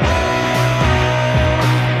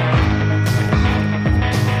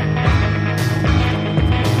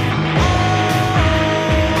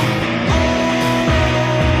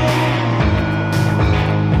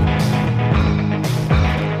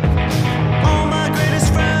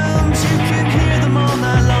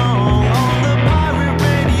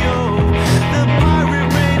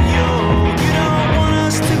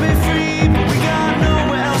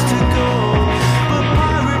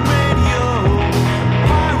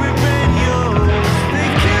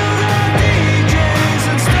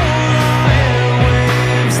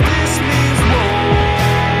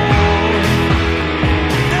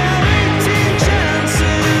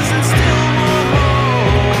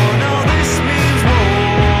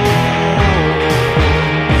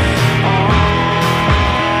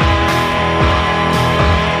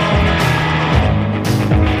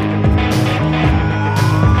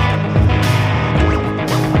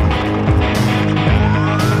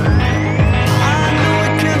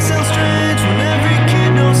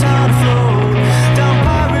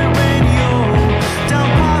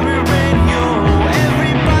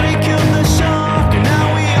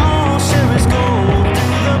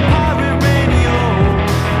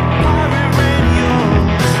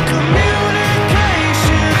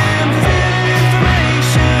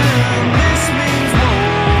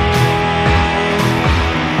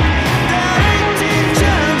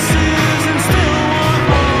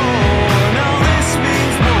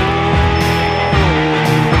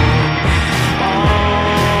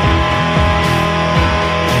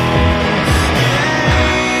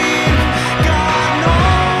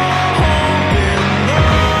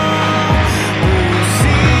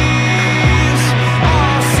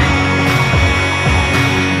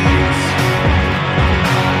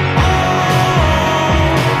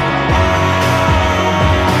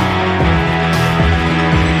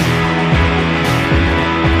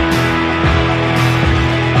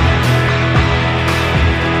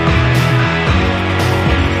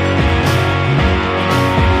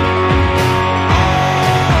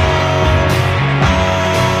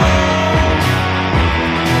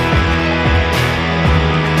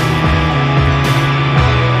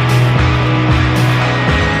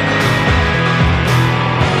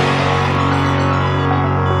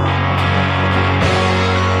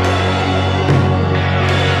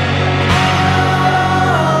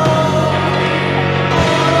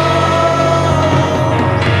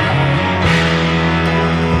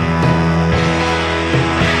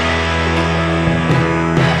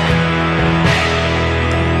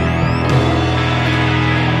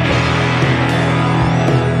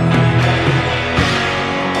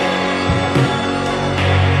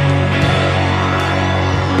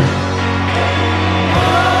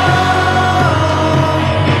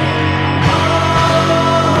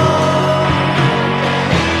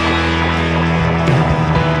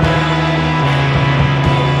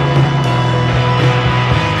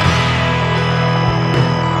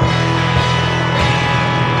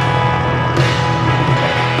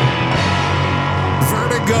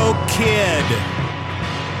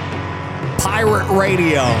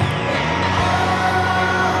 Radio.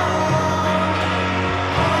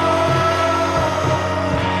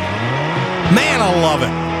 Man, I love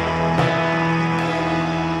it.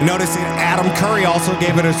 Noticing Adam Curry also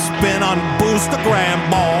gave it a spin on Boostagram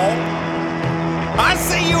Ball. I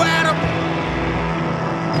see you, Adam.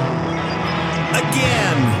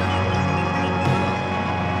 Again.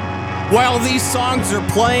 While these songs are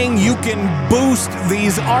playing, you can boost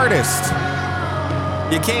these artists.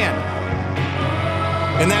 You can.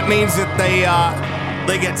 And that means that they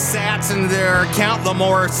get sats in their account. The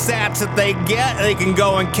more sats that they get, they can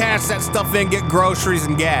go and cash that stuff in, get groceries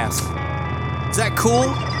and gas. Is that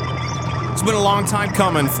cool? It's been a long time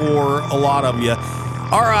coming for a lot of you.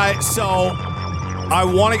 All right, so I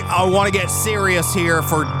want to get serious here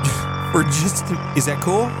for just. Is that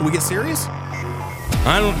cool? Can we get serious?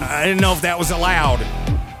 I didn't know if that was allowed,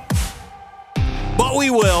 but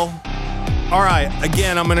we will. All right,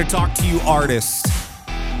 again, I'm going to talk to you artists.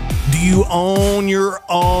 Do you own your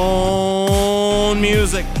own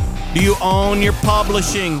music? Do you own your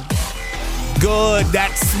publishing? Good,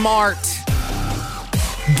 that's smart.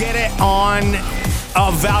 Get it on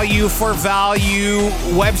a value for value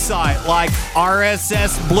website like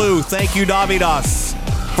RSS Blue. Thank you, Davidas,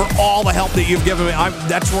 for all the help that you've given me.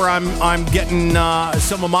 That's where I'm getting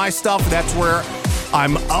some of my stuff. That's where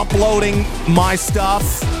I'm uploading my stuff.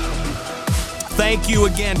 Thank you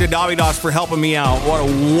again to Davidas for helping me out. What a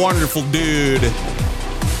wonderful dude.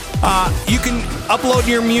 You can upload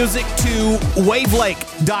your music to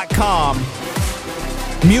wavelake.com,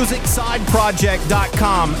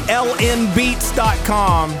 musicsideproject.com,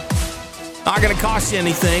 lnbeats.com. Not going to cost you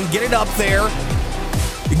anything. Get it up there.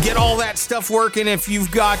 Get all that stuff working. If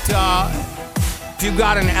you've got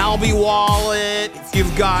an Albi wallet, if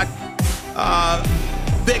you've got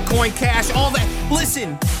Bitcoin Cash, all that.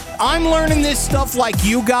 Listen, I'm learning this stuff like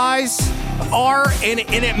you guys are, and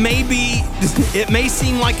it may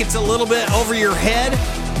seem like it's a little bit over your head,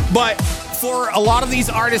 but for a lot of these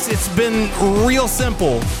artists, it's been real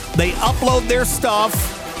simple. They upload their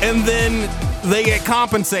stuff, and then they get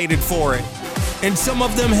compensated for it. And some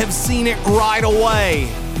of them have seen it right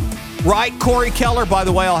away. Right, Corey Keller? By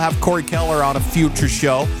the way, I'll have Corey Keller on a future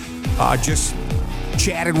show. Just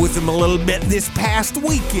chatted with him a little bit this past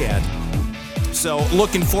weekend. So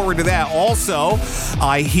looking forward to that. Also,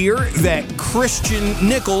 I hear that Christian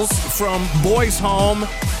Nichols from Boys Home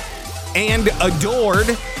and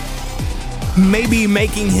Adored may be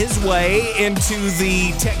making his way into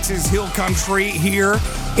the Texas Hill Country here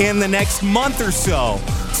in the next month or so.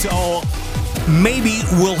 So maybe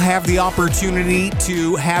we'll have the opportunity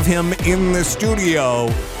to have him in the studio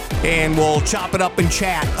and we'll chop it up and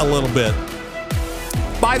chat a little bit.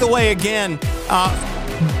 By the way, again,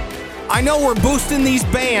 I know we're boosting these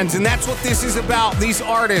bands, and that's what this is about. These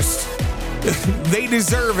artists, they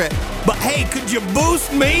deserve it. But hey, could you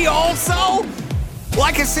boost me also?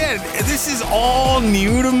 Like I said, this is all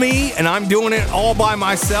new to me, and I'm doing it all by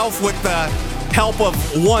myself with the help of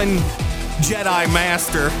one Jedi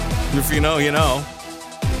Master. If you know, you know.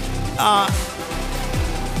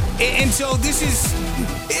 And so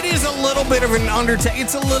it is a little bit of an undertaking.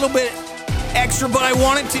 It's a little bit extra, but I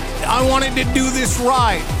wanted to do this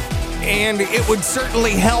right. And it would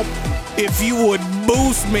certainly help if you would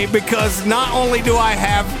boost me, because not only do I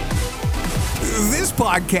have this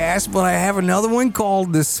podcast, but I have another one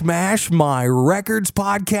called the Smash My Records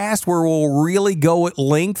podcast, where we'll really go at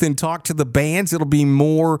length and talk to the bands. It'll be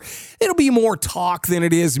more talk than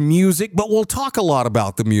it is music, but we'll talk a lot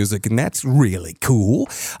about the music, and that's really cool.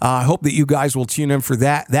 I hope that you guys will tune in for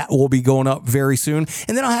that. That will be going up very soon.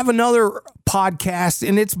 And then I'll have another podcast,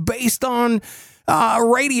 and it's based on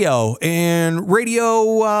radio and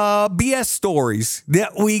radio BS stories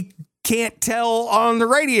that we can't tell on the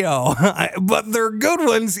radio, but they're good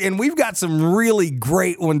ones, and we've got some really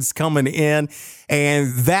great ones coming in,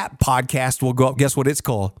 and that podcast will go up. Guess what it's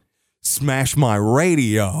called? Smash My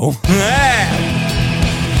Radio.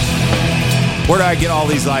 Where do I get all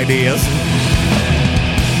these ideas?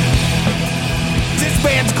 This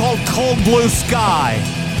band's called Cold Blue Sky,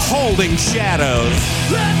 Holding Shadows.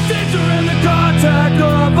 Left danger in the contact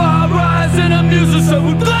of our rising amuses, so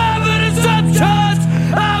we're glad that it's touched.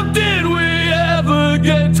 How did we ever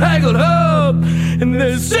get tangled up in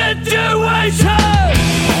this situation?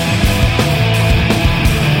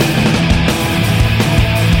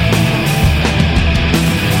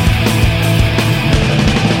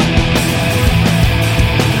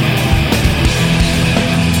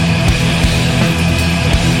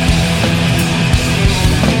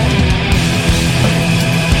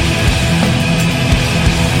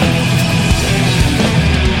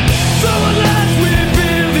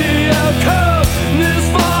 This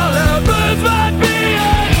fallout burns my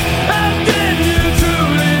beard. How can you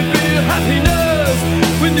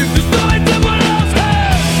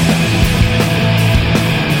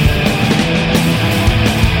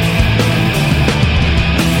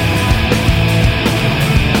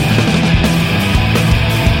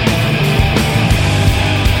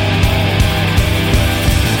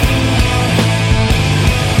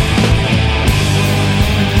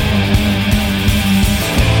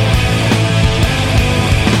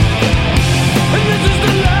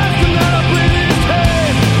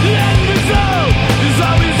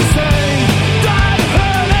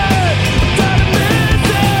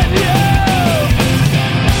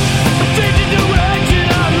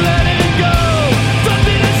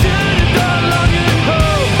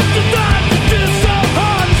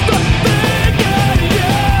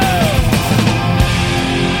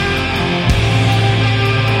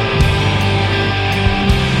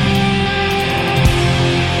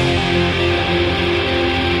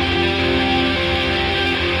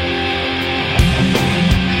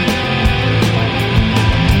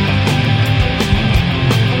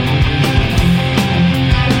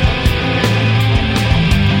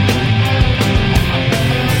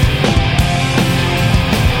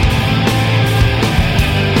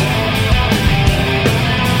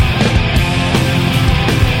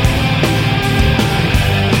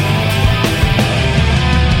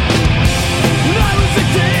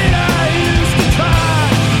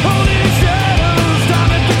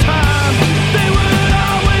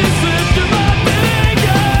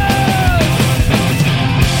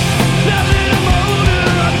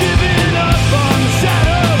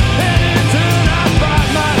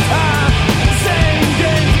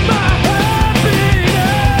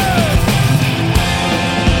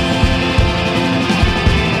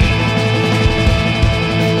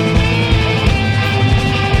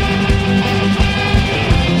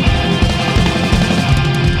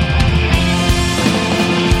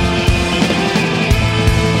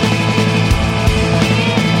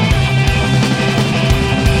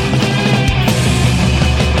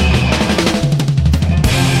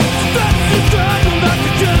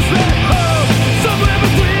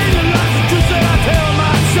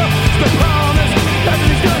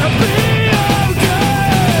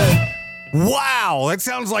That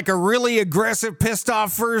sounds like a really aggressive, pissed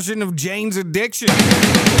off version of Jane's Addiction.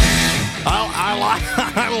 I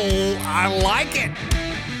like it.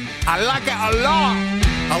 I like it a lot.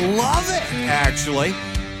 I love it, actually.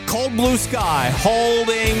 Cold Blue Sky,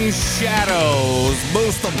 Holding Shadows.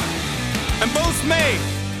 Boost them. And boost me.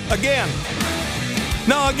 Again.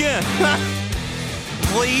 No, again.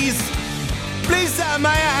 Please. Please, may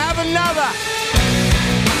I have another?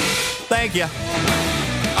 Thank you.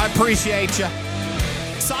 I appreciate you.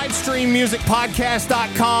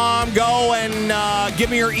 SidestreamMusicPodcast.com. Go and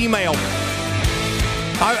give me your email.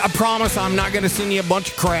 I promise I'm not going to send you a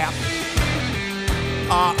bunch of crap.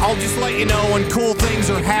 I'll just let you know when cool things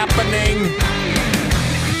are happening.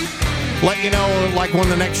 Let you know like when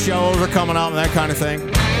the next shows are coming out and that kind of thing.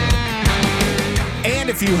 And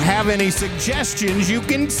if you have any suggestions, you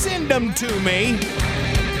can send them to me.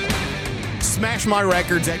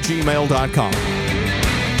 smashmyrecords@gmail.com.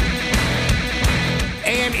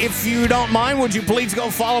 And if you don't mind, would you please go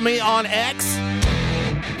follow me on X?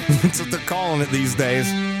 That's what they're calling it these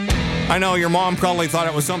days. I know your mom probably thought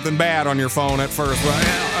it was something bad on your phone at first, but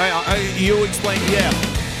you explain, yeah.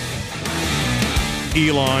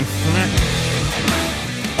 Elon.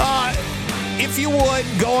 If you would,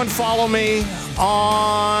 go and follow me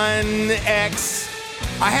on X.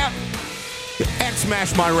 I have X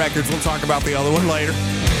Smash My Records. We'll talk about the other one later.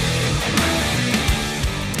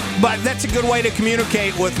 But that's a good way to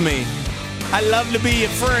communicate with me. I love to be your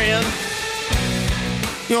friend.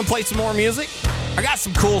 You want to play some more music? I got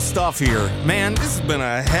some cool stuff here. Man, this has been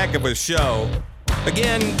a heck of a show.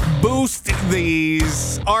 Again, boost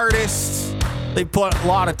these artists. They put a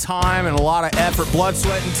lot of time and a lot of effort, blood,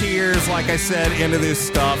 sweat, and tears, like I said, into this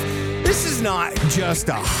stuff. This is not just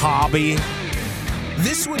a hobby.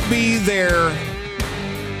 This would be their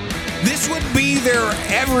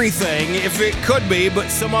everything if it could be, but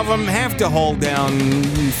some of them have to hold down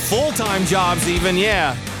full-time jobs even,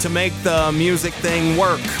 to make the music thing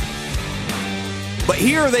work. But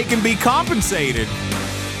here they can be compensated.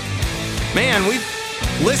 Man,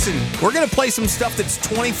 we're going to play some stuff that's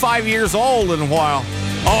 25 years old in a while.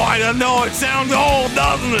 Oh, I don't know, it sounds old,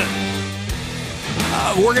 doesn't it?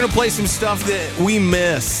 We're going to play some stuff that we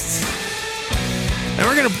missed. And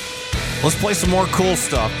let's play some more cool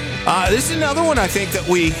stuff. This is another one I think that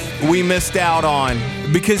we missed out on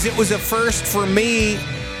because it was a first for me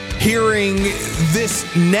hearing this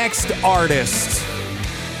next artist.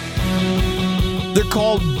 They're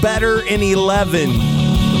called Better in 11.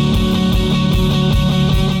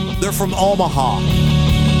 They're from Omaha.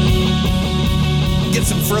 Get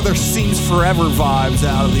some further Seems Forever vibes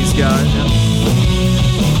out of these guys. Yeah.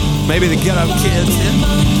 Maybe the Get Up Kids.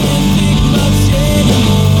 Yeah.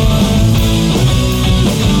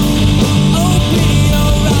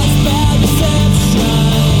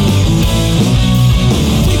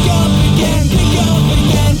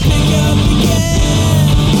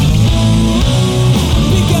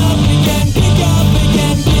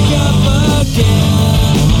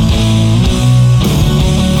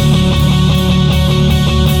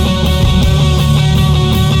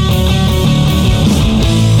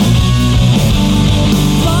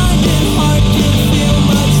 Finding hard to feel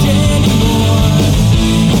much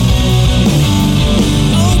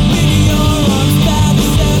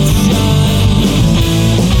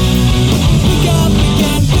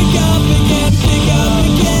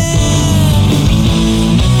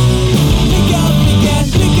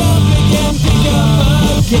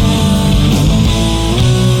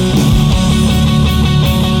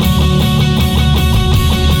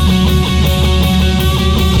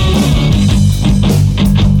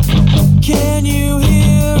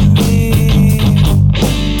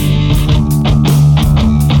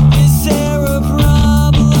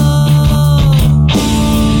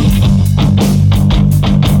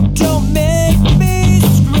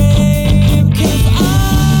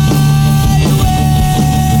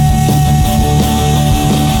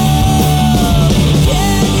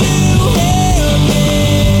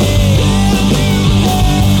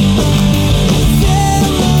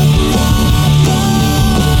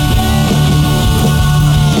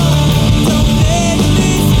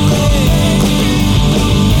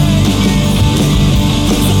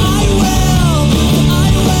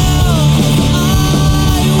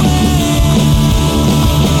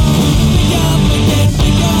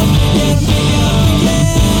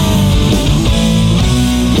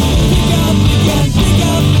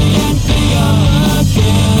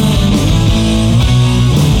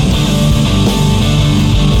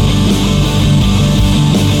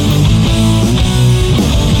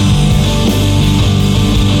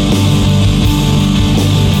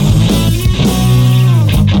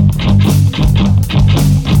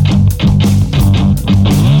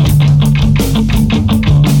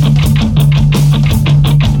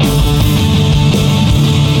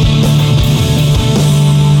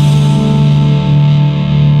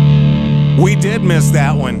We did miss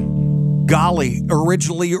that one. Golly,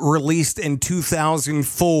 originally released in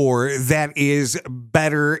 2004. That is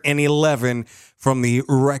Better in 11 from the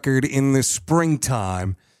record In the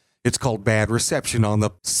Springtime. It's called Bad Reception on the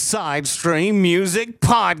Side Stream Music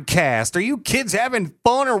Podcast. Are you kids having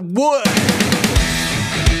fun or what?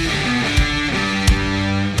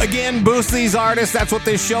 Again, boost these artists. That's what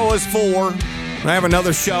this show is for. I have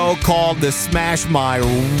another show called the Smash My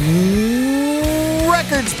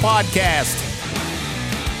Records Podcast.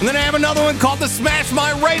 And then I have another one called the Smash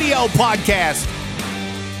My Radio Podcast.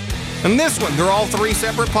 And this one, they're all three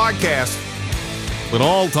separate podcasts, but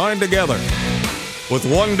all tied together with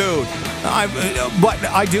one dude. But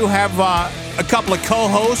I do have a couple of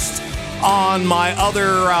co-hosts on my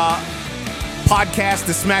other podcast,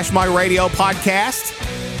 the Smash My Radio Podcast.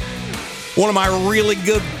 One of my really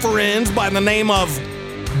good friends by the name of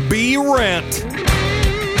B. Rent.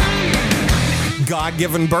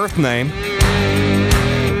 God-given birth name.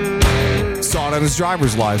 Saw it on his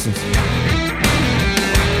driver's license.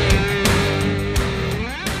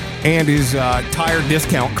 And his tire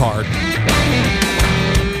discount card.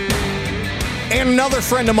 And another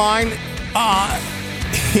friend of mine,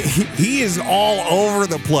 he is all over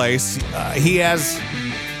the place. He has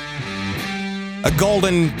a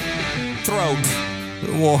golden throat.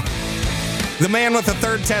 Well, the man with the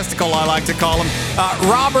third testicle, I like to call him.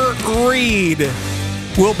 Robert Reed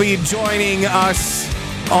will be joining us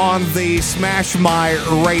on the Smash My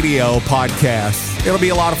Radio podcast. It'll be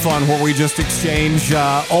a lot of fun where we just exchange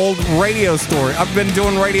old radio story. I've been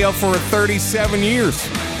doing radio for 37 years.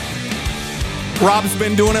 Rob's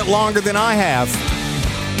been doing it longer than I have.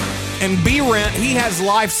 And B-Rent, he has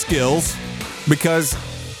life skills because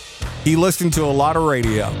he listened to a lot of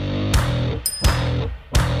radio.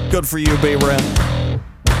 Good for you, B-Rent.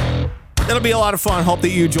 It'll be a lot of fun. Hope that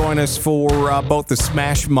you join us for both the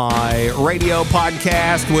Smash My Radio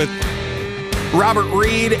podcast with Robert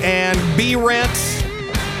Reed and B-Rent,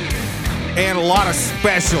 and a lot of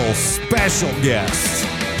special guests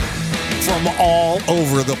from all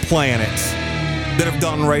over the planet that have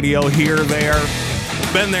done radio here, there,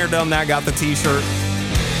 been there, done that, got the t-shirt.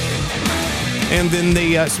 And then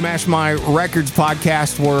the Smash My Records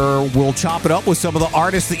podcast, where we'll chop it up with some of the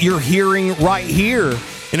artists that you're hearing right here.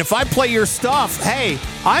 And if I play your stuff, hey,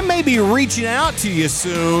 I may be reaching out to you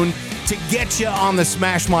soon to get you on the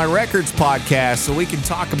Smash My Records podcast so we can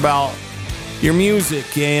talk about your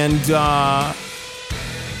music and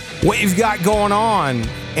what you've got going on,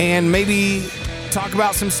 and maybe talk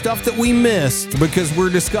about some stuff that we missed because we're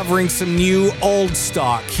discovering some new old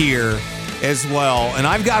stock here as well. And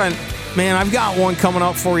I've got one coming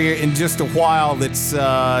up for you in just a while that's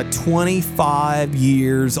 25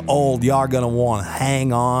 years old. Y'all are going to want to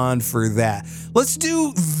hang on for that. Let's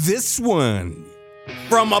do this one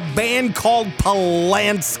from a band called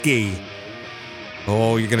Polanski.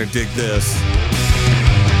 Oh, you're going to dig this.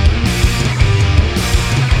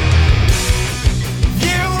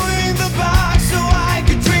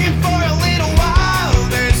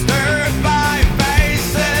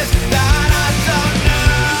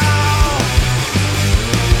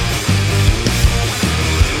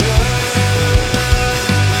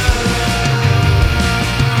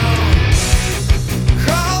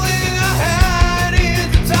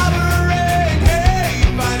 Hey,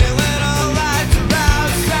 funny little lights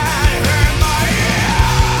around.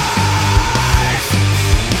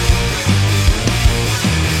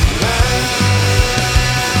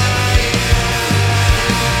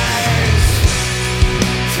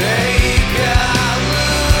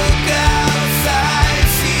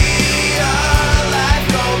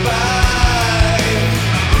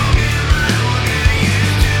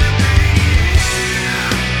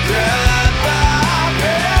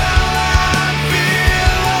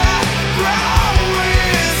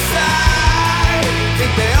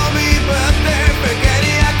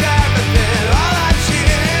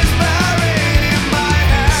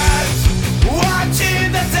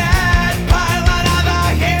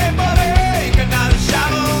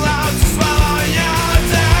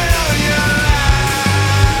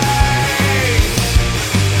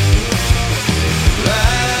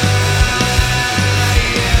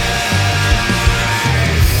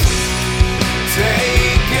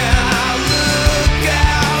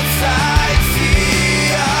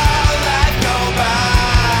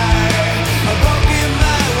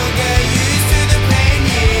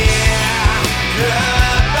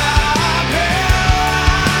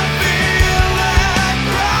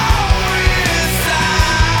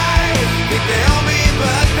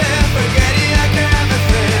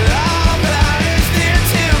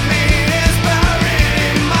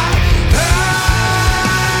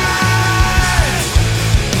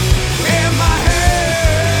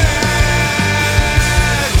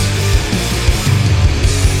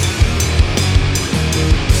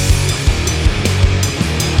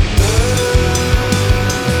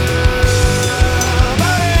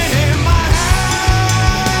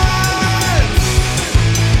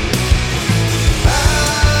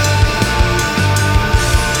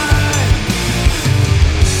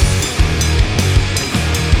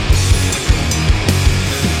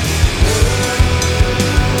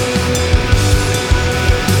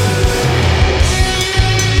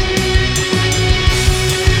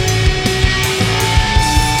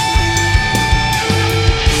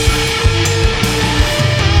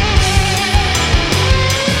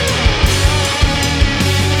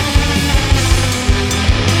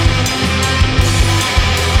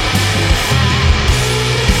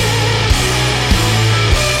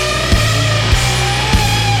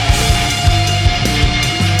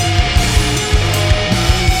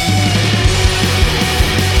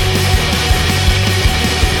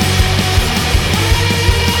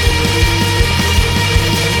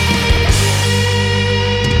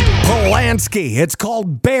 Stefanski. It's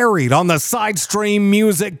called Buried on the Sidestream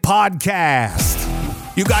Music Podcast.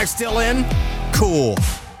 You guys still in? Cool.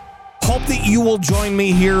 Hope that you will join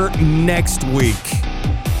me here next week.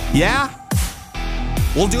 Yeah?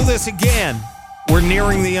 We'll do this again. We're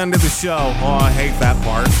nearing the end of the show. Oh, I hate that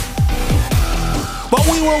part. But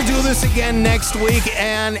we will do this again next week.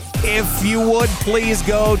 And if you would, please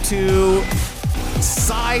go to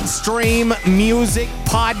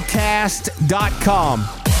sidestreammusicpodcast.com.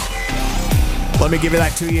 Let me give you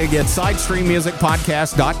that to you again,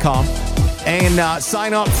 sidestreammusicpodcast.com. And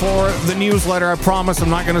sign up for the newsletter. I promise I'm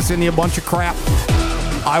not going to send you a bunch of crap.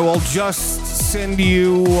 I will just send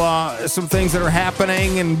you some things that are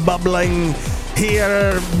happening and bubbling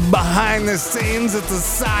here behind the scenes at the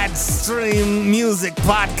Sidestream Music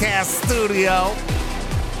Podcast Studio.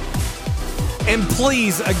 And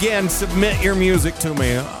please, again, submit your music to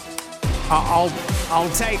me. I'll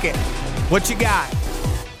take it. What you got?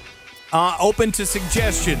 Open to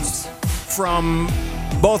suggestions from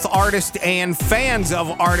both artists and fans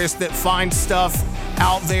of artists that find stuff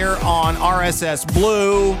out there on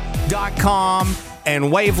rssblue.com and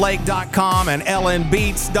wavelake.com and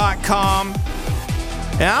lnbeats.com.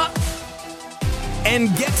 Yeah.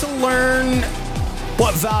 And get to learn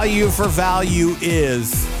what value for value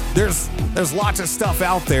is. There's lots of stuff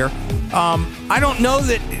out there. I don't know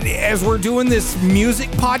that as we're doing this music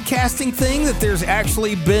podcasting thing that there's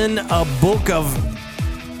actually been a book of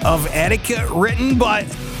etiquette written, but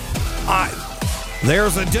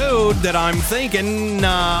there's a dude that I'm thinking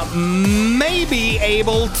may be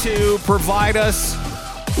able to provide us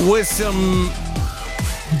with some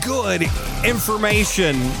good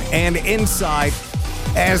information and insight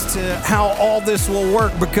as to how all this will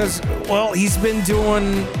work because, well, he's been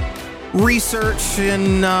doing research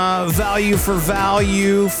in value for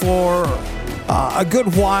value for a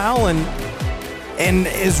good while and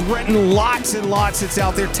has written lots and lots. It's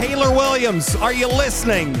out there. Taylor Williams, are you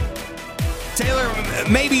listening? Taylor,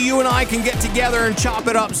 maybe you and I can get together and chop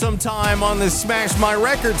it up sometime on this Smash My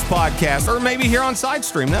Records podcast, or maybe here on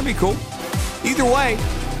Sidestream. That'd be cool. Either way.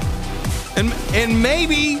 And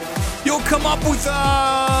maybe you'll come up with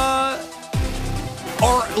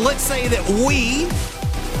or let's say that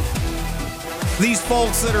these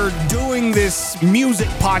folks that are doing this music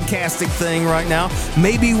podcasting thing right now,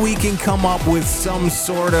 maybe we can come up with some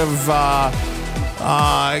sort of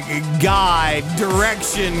guide,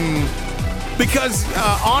 direction, because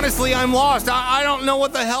honestly, I'm lost. I don't know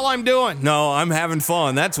what the hell I'm doing. No, I'm having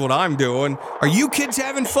fun. That's what I'm doing. Are you kids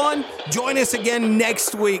having fun? Join us again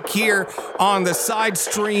next week here on the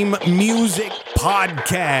Sidestream Music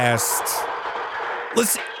Podcast.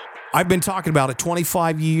 Listen, I've been talking about it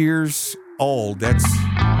 25 years old. That's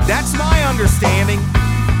my understanding.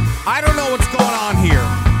 I don't know what's going on here.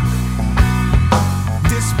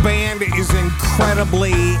 This band is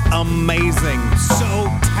incredibly amazing, so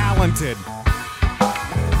talented.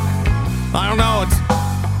 I don't know, it's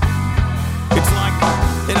like,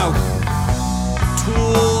 you know,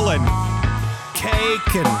 Tool and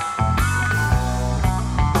Cake and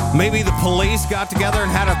maybe the Police got together and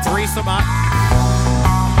had a threesome.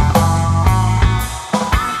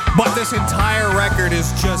 But this entire record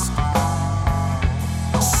is just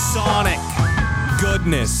sonic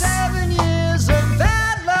goodness. 7 years of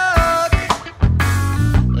bad luck,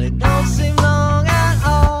 it don't seem long at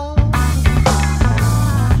all.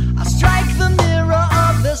 I strike the mirror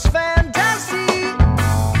of this fantasy,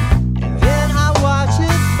 and then I watch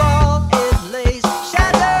it fall. It lays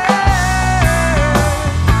shattered,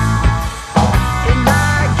 and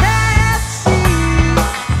I can't see.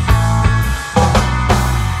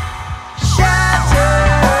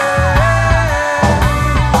 Shattered.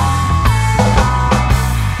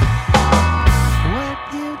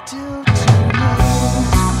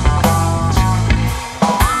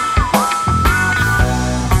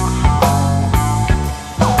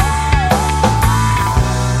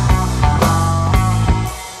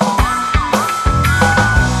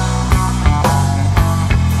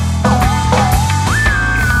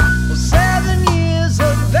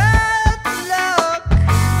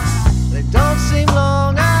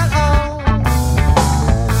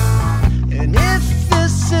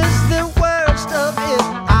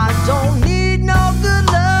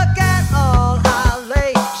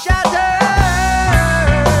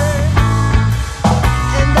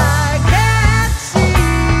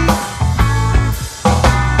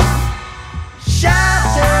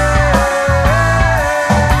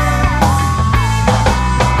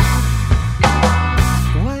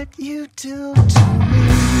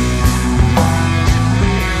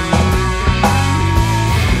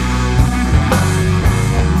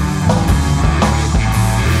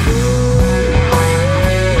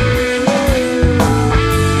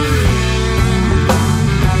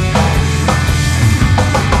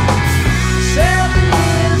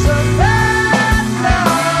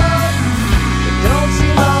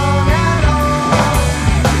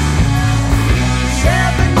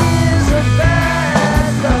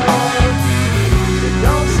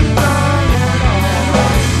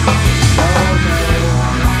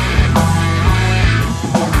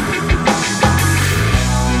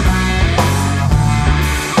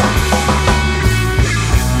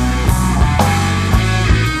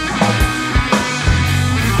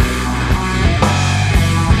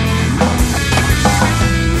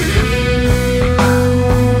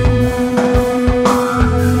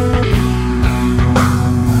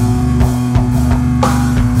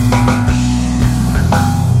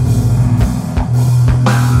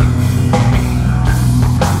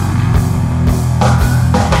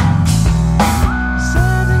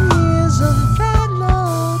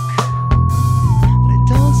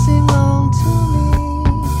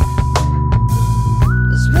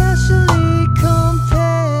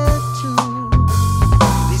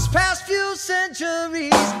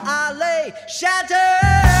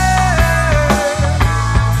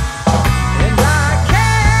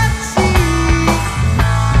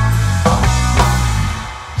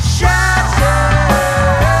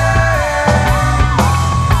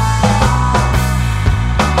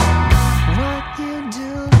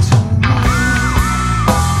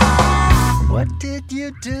 you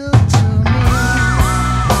do to me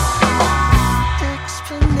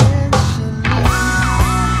exponentially.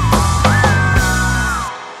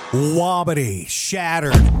 Wobbity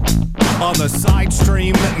Shattered on the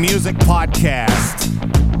Sidestream Music Podcast.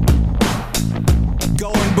 Go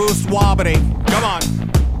and boost Wobbity. Come on.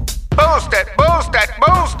 Boost it, boost it,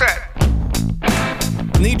 boost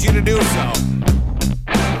it. Need you to do so.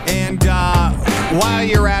 And while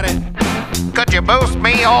you're at it, Could you boost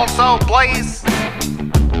me also, please?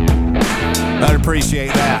 I'd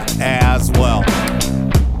appreciate that as well.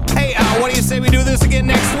 Hey, what do you say we do this again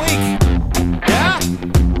next week? Yeah?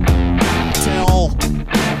 Tell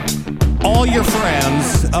all your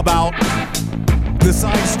friends about the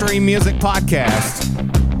Sidestream Music Podcast.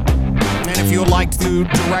 And if you would like to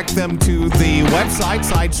direct them to the website,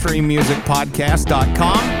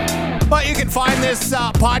 sidestreammusicpodcast.com. But you can find this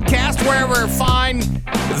podcast wherever fine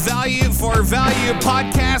value for value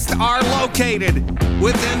podcasts are located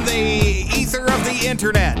within the ether of the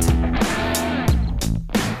internet.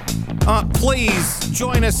 Please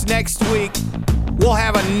join us next week. We'll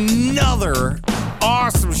have another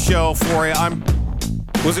awesome show for you.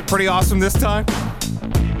 Was it pretty awesome this time?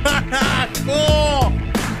 Cool.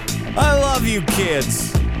 I love you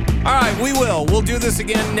kids. All right, we'll do this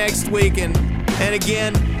again next week, and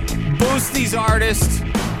again, boost these artists.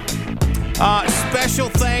 Special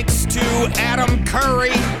thanks to Adam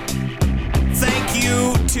Curry. Thank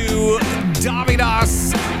you to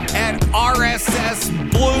Davidas at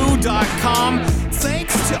rssblue.com.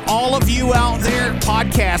 Thanks to all of you out there at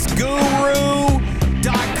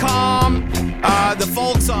podcastguru.com. The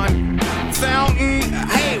folks on Fountain.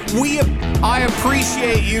 Hey, I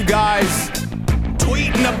appreciate you guys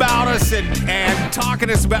tweeting about us and talking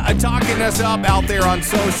us up out there on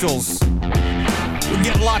socials. We're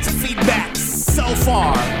getting lots of feedback so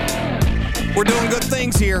far. We're doing good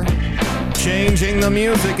things here. Changing the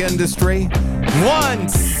music industry one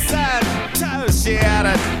Satoshi at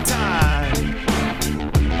a time.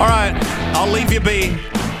 All right, I'll leave you be.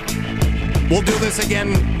 We'll do this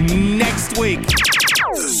again next week.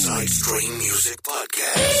 The Sidestream Music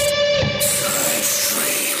Podcast.